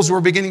miracles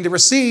were beginning to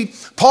recede.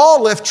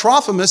 Paul left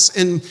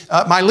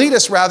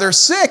Miletus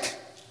sick.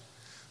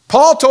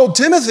 Paul told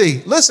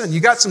Timothy, listen,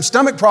 you got some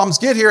stomach problems,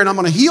 get here and I'm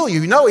going to heal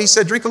you. No, he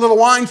said, drink a little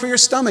wine for your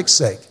stomach's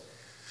sake.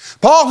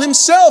 Paul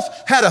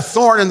himself had a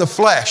thorn in the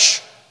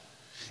flesh,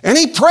 and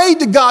he prayed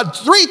to God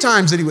 3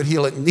 times that he would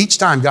heal it, and each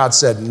time God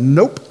said,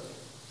 nope,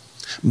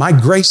 my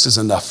grace is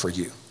enough for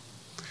you.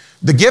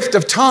 The gift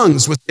of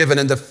tongues was given,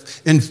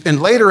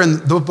 and later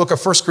in the book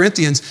of 1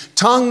 Corinthians,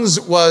 tongues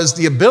was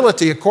the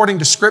ability, according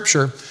to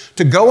Scripture,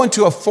 to go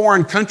into a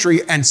foreign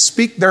country and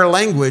speak their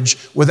language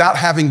without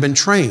having been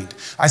trained.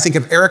 I think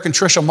of Eric and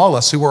Tricia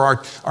Mullis, who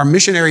were our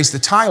missionaries to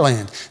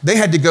Thailand. They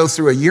had to go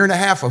through a year and a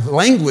half of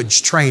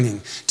language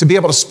training to be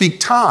able to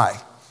speak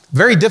Thai.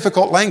 Very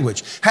difficult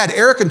language. Had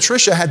Eric and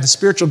Tricia had the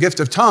spiritual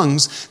gift of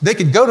tongues, they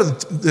could go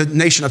to the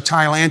nation of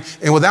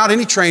Thailand and without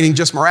any training,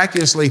 just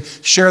miraculously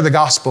share the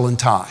gospel in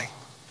Thai.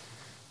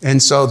 And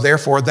so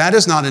therefore, that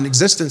is not in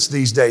existence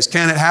these days.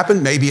 Can it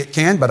happen? Maybe it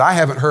can, but I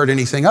haven't heard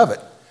anything of it.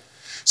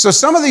 So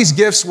some of these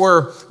gifts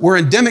were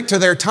endemic to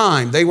their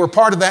time. They were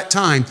part of that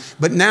time,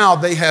 but now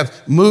they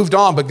have moved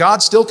on. But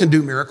God still can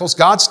do miracles.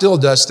 God still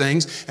does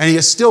things, and He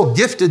has still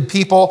gifted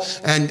people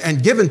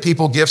and given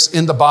people gifts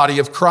in the body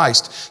of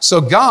Christ.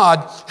 So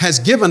God has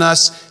given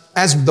us,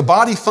 as the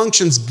body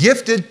functions,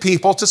 gifted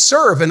people to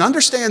serve. And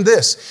understand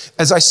this,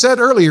 as I said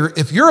earlier,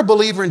 if you're a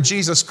believer in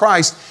Jesus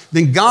Christ,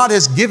 then God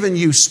has given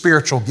you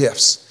spiritual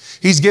gifts.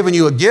 He's given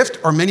you a gift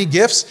or many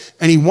gifts,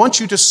 and He wants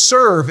you to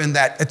serve in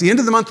that. At the end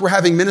of the month, we're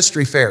having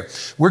ministry fair.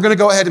 We're going to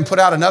go ahead and put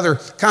out another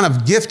kind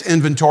of gift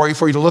inventory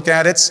for you to look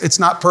at. It's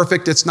not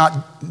perfect, it's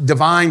not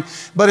divine,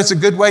 but it's a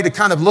good way to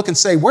kind of look and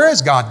say, where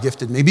has God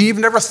gifted me? Maybe you've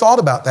never thought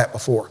about that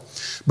before.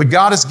 But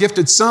God has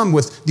gifted some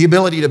with the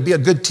ability to be a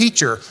good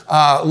teacher,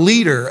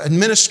 leader,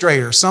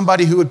 administrator,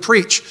 somebody who would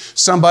preach,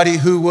 somebody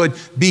who would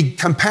be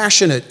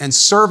compassionate, and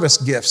service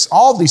gifts,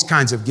 all these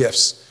kinds of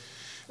gifts.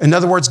 In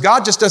other words,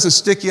 God just doesn't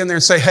stick you in there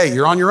and say, hey,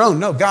 you're on your own.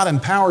 No, God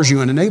empowers you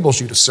and enables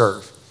you to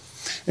serve.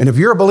 And if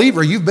you're a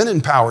believer, you've been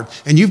empowered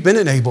and you've been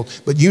enabled,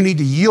 but you need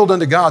to yield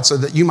unto God so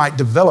that you might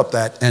develop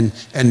that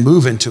and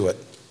move into it.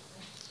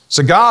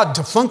 So God,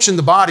 to function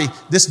the body,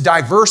 this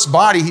diverse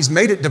body, He's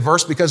made it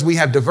diverse because we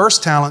have diverse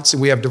talents and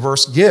we have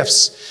diverse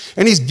gifts.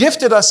 And He's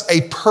gifted us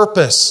a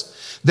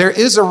purpose. There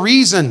is a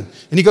reason.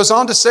 And He goes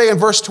on to say in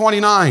verse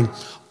 29,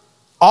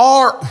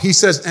 he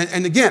says,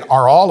 and again,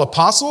 are all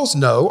apostles?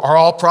 No. Are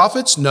all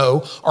prophets?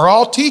 No. Are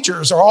all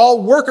teachers? Are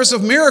all workers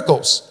of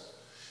miracles?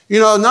 You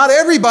know, not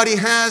everybody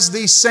has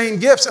these same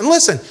gifts. And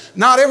listen,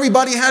 not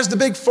everybody has the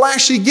big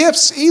flashy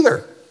gifts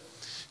either.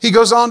 He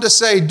goes on to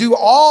say, do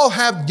all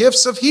have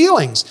gifts of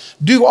healings?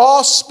 Do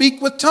all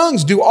speak with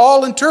tongues? Do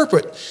all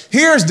interpret?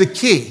 Here's the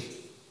key.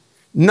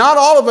 Not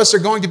all of us are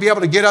going to be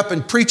able to get up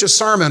and preach a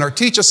sermon or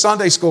teach a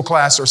Sunday school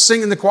class or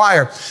sing in the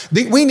choir.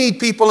 We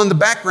need people in the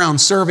background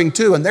serving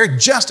too, and they're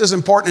just as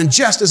important and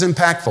just as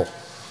impactful.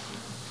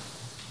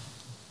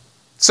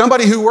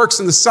 Somebody who works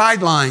in the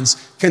sidelines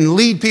can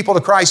lead people to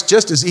Christ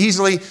just as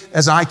easily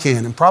as I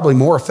can, and probably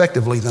more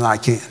effectively than I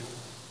can.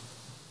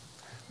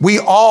 We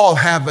all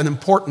have an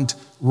important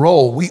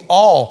role. We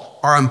all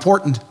are an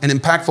important and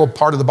impactful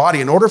part of the body.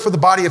 In order for the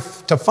body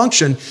to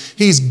function,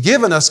 He's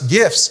given us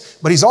gifts,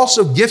 but He's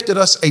also gifted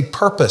us a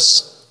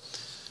purpose.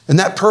 And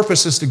that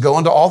purpose is to go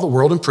into all the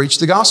world and preach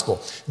the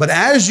gospel. But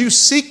as you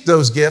seek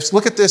those gifts,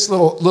 look at this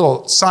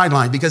little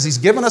sideline, because He's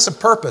given us a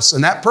purpose,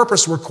 and that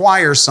purpose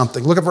requires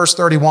something. Look at verse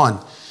 31.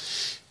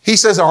 He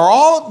says, we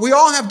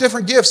all have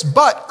different gifts,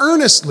 but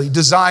earnestly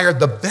desire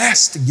the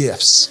best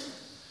gifts.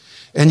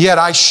 And yet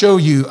I show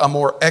you a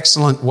more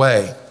excellent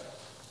way.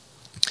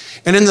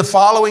 And in the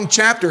following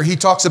chapter, he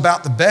talks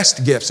about the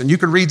best gifts. And you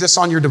can read this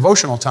on your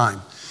devotional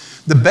time.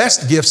 The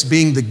best gifts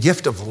being the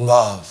gift of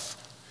love.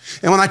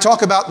 And when I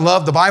talk about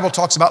love, the Bible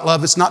talks about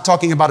love. It's not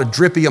talking about a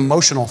drippy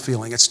emotional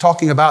feeling. It's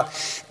talking about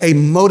a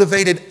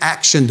motivated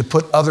action to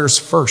put others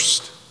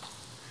first.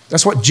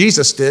 That's what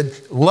Jesus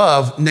did.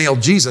 Love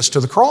nailed Jesus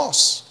to the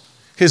cross.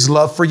 His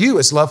love for you,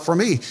 His love for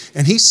me.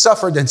 And He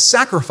suffered and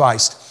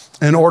sacrificed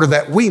in order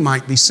that we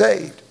might be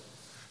saved.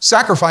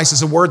 Sacrifice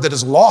is a word that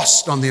is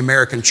lost on the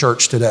American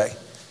church today.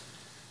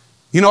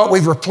 You know what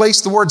we've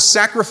replaced the word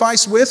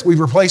sacrifice with?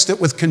 We've replaced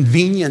it with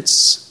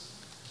convenience.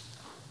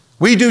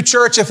 We do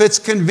church if it's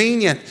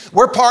convenient.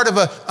 We're part of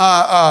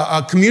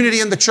a community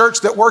in the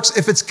church that works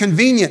if it's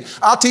convenient.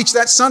 I'll teach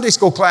that Sunday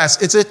school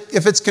class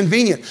if it's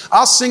convenient.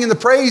 I'll sing in the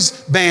praise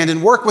band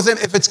and work with them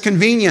if it's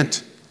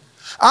convenient.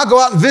 I'll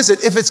go out and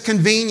visit if it's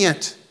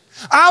convenient.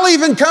 I'll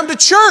even come to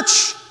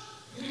church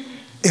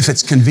if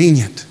it's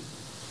convenient.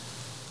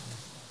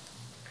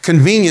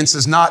 Convenience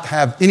does not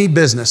have any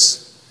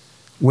business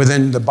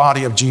within the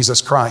body of Jesus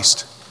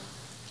Christ.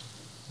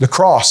 The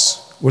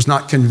cross was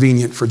not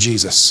convenient for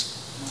Jesus.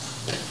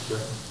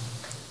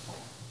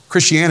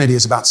 Christianity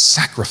is about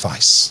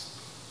sacrifice.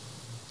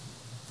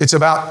 It's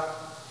about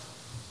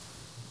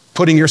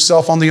putting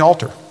yourself on the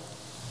altar.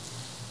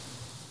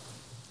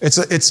 It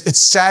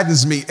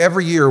saddens me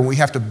every year when we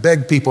have to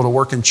beg people to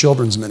work in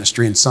children's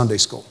ministry and Sunday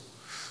school.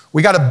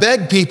 We got to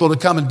beg people to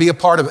come and be a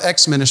part of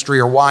X ministry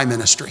or Y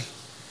ministry.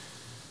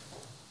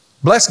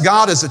 Bless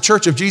God, as the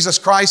Church of Jesus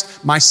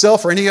Christ,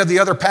 myself or any of the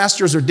other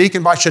pastors or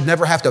deacon should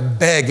never have to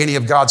beg any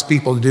of God's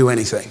people to do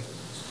anything.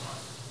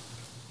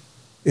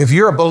 If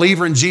you're a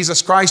believer in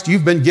Jesus Christ,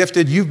 you've been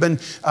gifted, you've been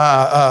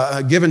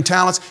given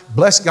talents,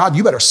 bless God,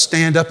 you better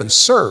stand up and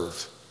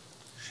serve.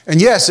 And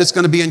yes, it's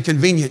going to be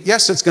inconvenient.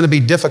 Yes, it's going to be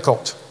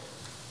difficult.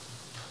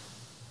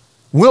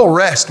 We'll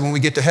rest when we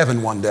get to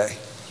heaven one day.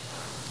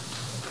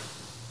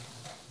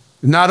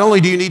 Not only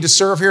do you need to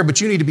serve here,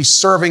 but you need to be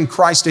serving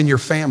Christ in your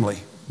family,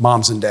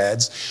 moms and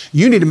dads.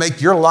 You need to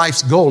make your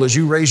life's goal as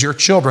you raise your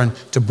children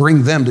to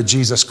bring them to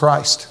Jesus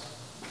Christ.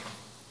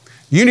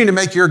 You need to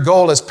make your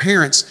goal as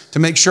parents to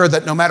make sure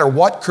that no matter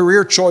what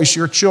career choice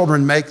your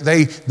children make,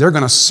 they're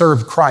going to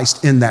serve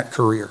Christ in that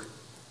career.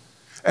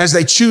 As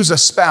they choose a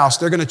spouse,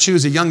 they're going to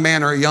choose a young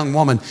man or a young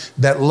woman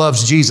that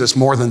loves Jesus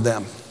more than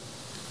them.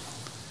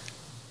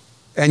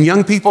 And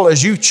young people,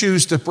 as you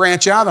choose to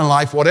branch out in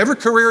life, whatever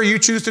career you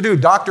choose to do,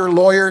 doctor,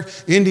 lawyer,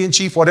 Indian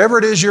chief, whatever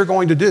it is you're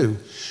going to do,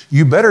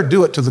 you better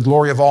do it to the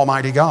glory of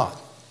Almighty God.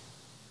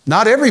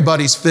 Not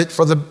everybody's fit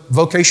for the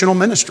vocational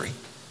ministry.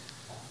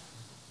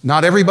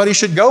 Not everybody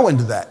should go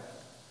into that.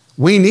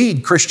 We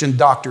need Christian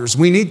doctors.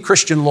 We need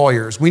Christian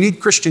lawyers. We need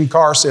Christian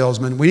car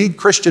salesmen. We need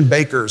Christian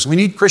bakers. We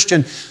need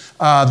Christian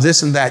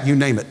this and that, you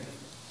name it.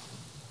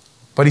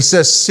 But he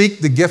says, seek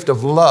the gift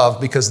of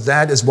love because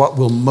that is what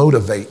will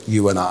motivate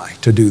you and I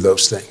to do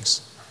those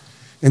things.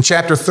 In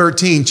chapter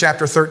 13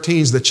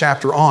 is the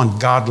chapter on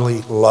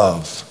godly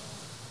love.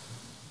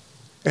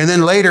 And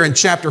then later in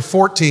chapter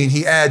 14,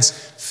 he adds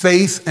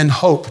faith and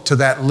hope to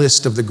that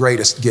list of the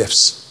greatest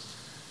gifts.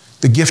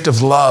 The gift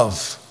of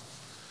love.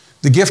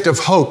 The gift of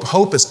hope.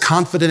 Hope is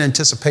confident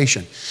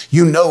anticipation.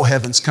 You know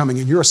heaven's coming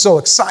and you're so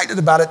excited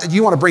about it that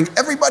you want to bring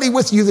everybody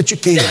with you that you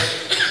can.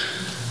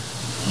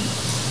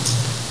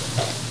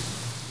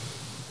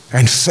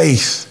 And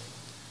faith,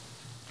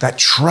 that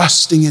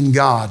trusting in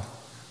God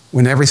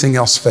when everything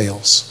else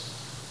fails.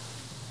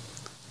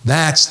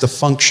 That's the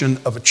function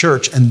of a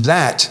church, and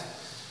that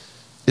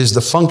is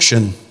the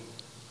function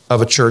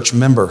of a church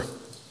member.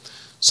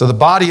 So the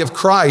body of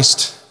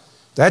Christ,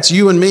 that's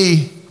you and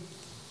me.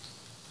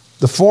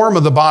 The form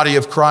of the body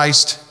of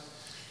Christ,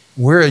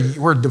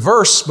 we're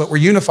diverse, but we're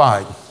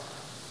unified.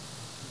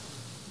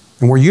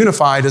 And we're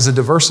unified as a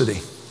diversity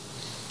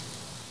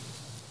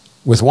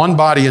with one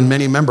body and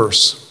many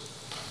members.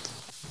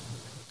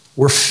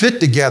 We're fit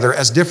together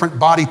as different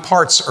body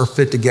parts are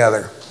fit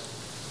together.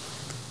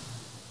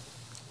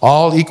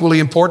 All equally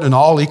important and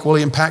all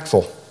equally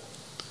impactful.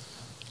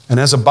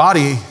 And as a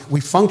body, we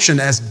function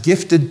as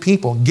gifted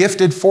people,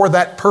 gifted for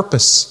that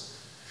purpose.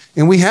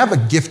 And we have a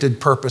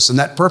gifted purpose, and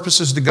that purpose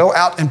is to go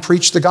out and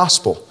preach the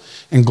gospel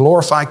and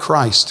glorify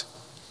Christ.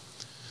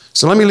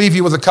 So let me leave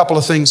you with a couple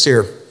of things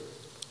here.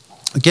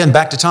 Again,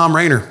 back to Thom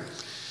Rainer.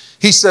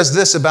 He says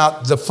this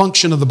about the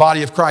function of the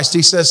body of Christ.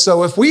 He says,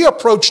 so if we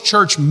approach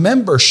church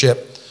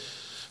membership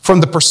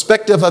from the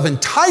perspective of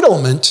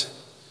entitlement,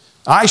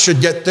 I should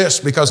get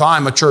this because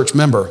I'm a church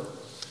member,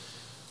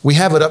 we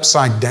have it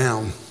upside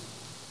down.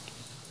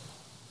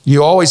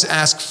 You always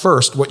ask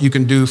first what you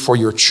can do for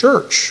your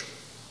church.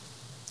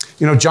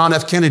 You know, John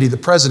F. Kennedy, the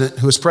president,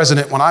 who was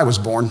president when I was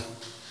born,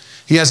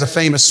 he has a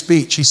famous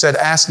speech. He said,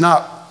 ask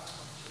not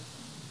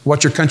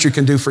what your country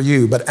can do for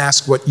you, but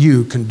ask what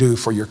you can do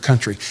for your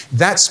country.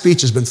 That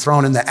speech has been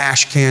thrown in the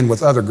ash can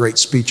with other great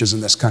speeches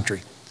in this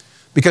country.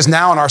 Because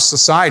now in our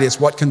society, it's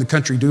what can the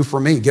country do for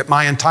me? Get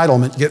my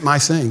entitlement, get my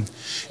thing.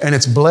 And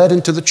it's bled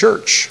into the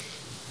church.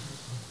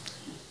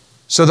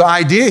 So the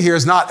idea here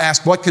is not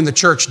ask what can the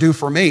church do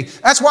for me.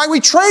 That's why we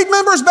trade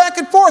members back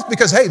and forth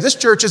because, hey, this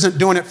church isn't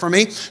doing it for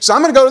me, so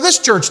I'm going to go to this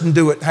church and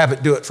have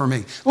it do it for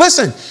me.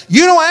 Listen,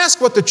 you don't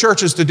ask what the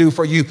church is to do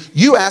for you.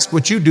 You ask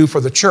what you do for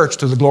the church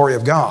to the glory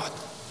of God.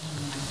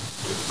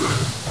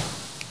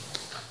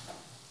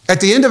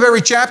 At the end of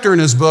every chapter in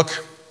his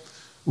book,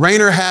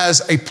 Rainer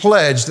has a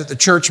pledge that the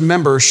church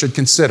members should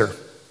consider.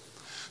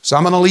 So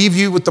I'm going to leave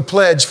you with the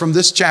pledge from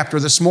this chapter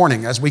this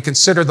morning as we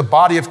consider the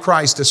body of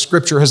Christ as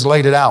Scripture has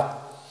laid it out.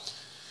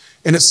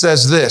 And it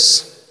says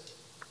this,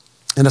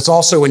 and it's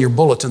also in your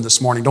bulletin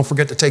this morning. Don't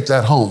forget to take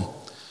that home.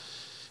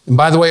 And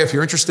by the way, if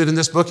you're interested in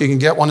this book, you can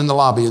get one in the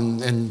lobby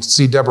and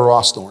see Deborah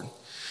Rossthorn.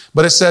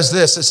 But it says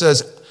this, it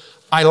says,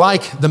 I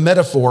like the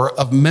metaphor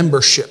of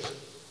membership.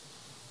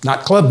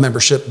 Not club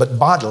membership, but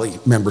bodily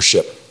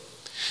membership.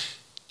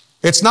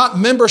 It's not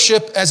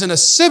membership as in a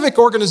civic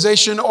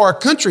organization or a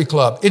country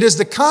club. It is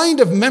the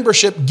kind of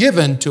membership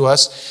given to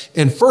us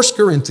in 1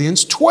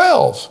 Corinthians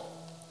 12.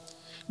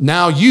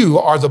 Now you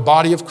are the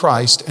body of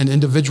Christ and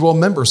individual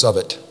members of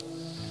it.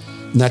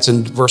 And that's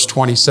in verse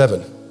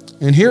 27.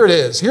 And here it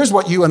is. Here's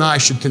what you and I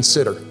should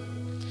consider.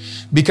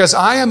 Because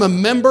I am a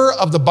member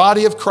of the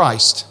body of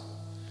Christ,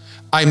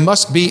 I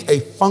must be a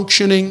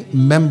functioning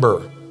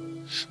member.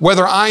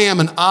 Whether I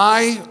am an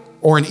eye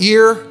or an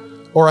ear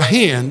or a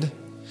hand,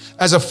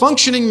 as a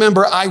functioning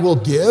member, I will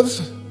give,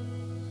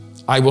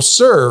 I will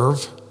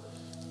serve,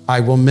 I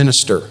will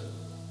minister,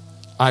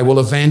 I will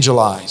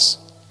evangelize,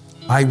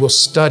 I will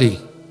study,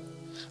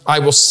 I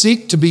will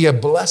seek to be a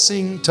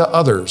blessing to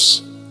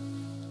others.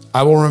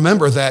 I will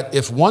remember that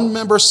if one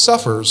member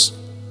suffers,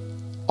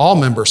 all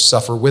members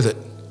suffer with it.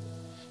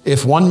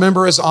 If one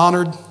member is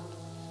honored,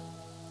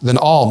 then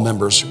all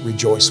members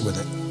rejoice with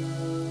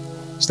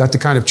it. Is that the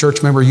kind of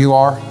church member you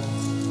are?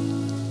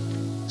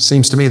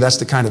 Seems to me that's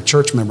the kind of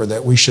church member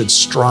that we should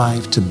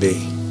strive to be.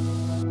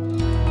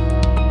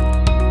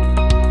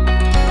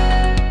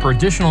 For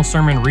additional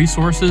sermon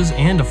resources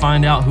and to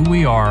find out who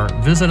we are,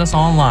 visit us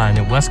online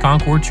at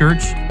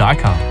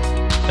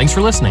westconcordchurch.com. Thanks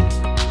for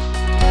listening.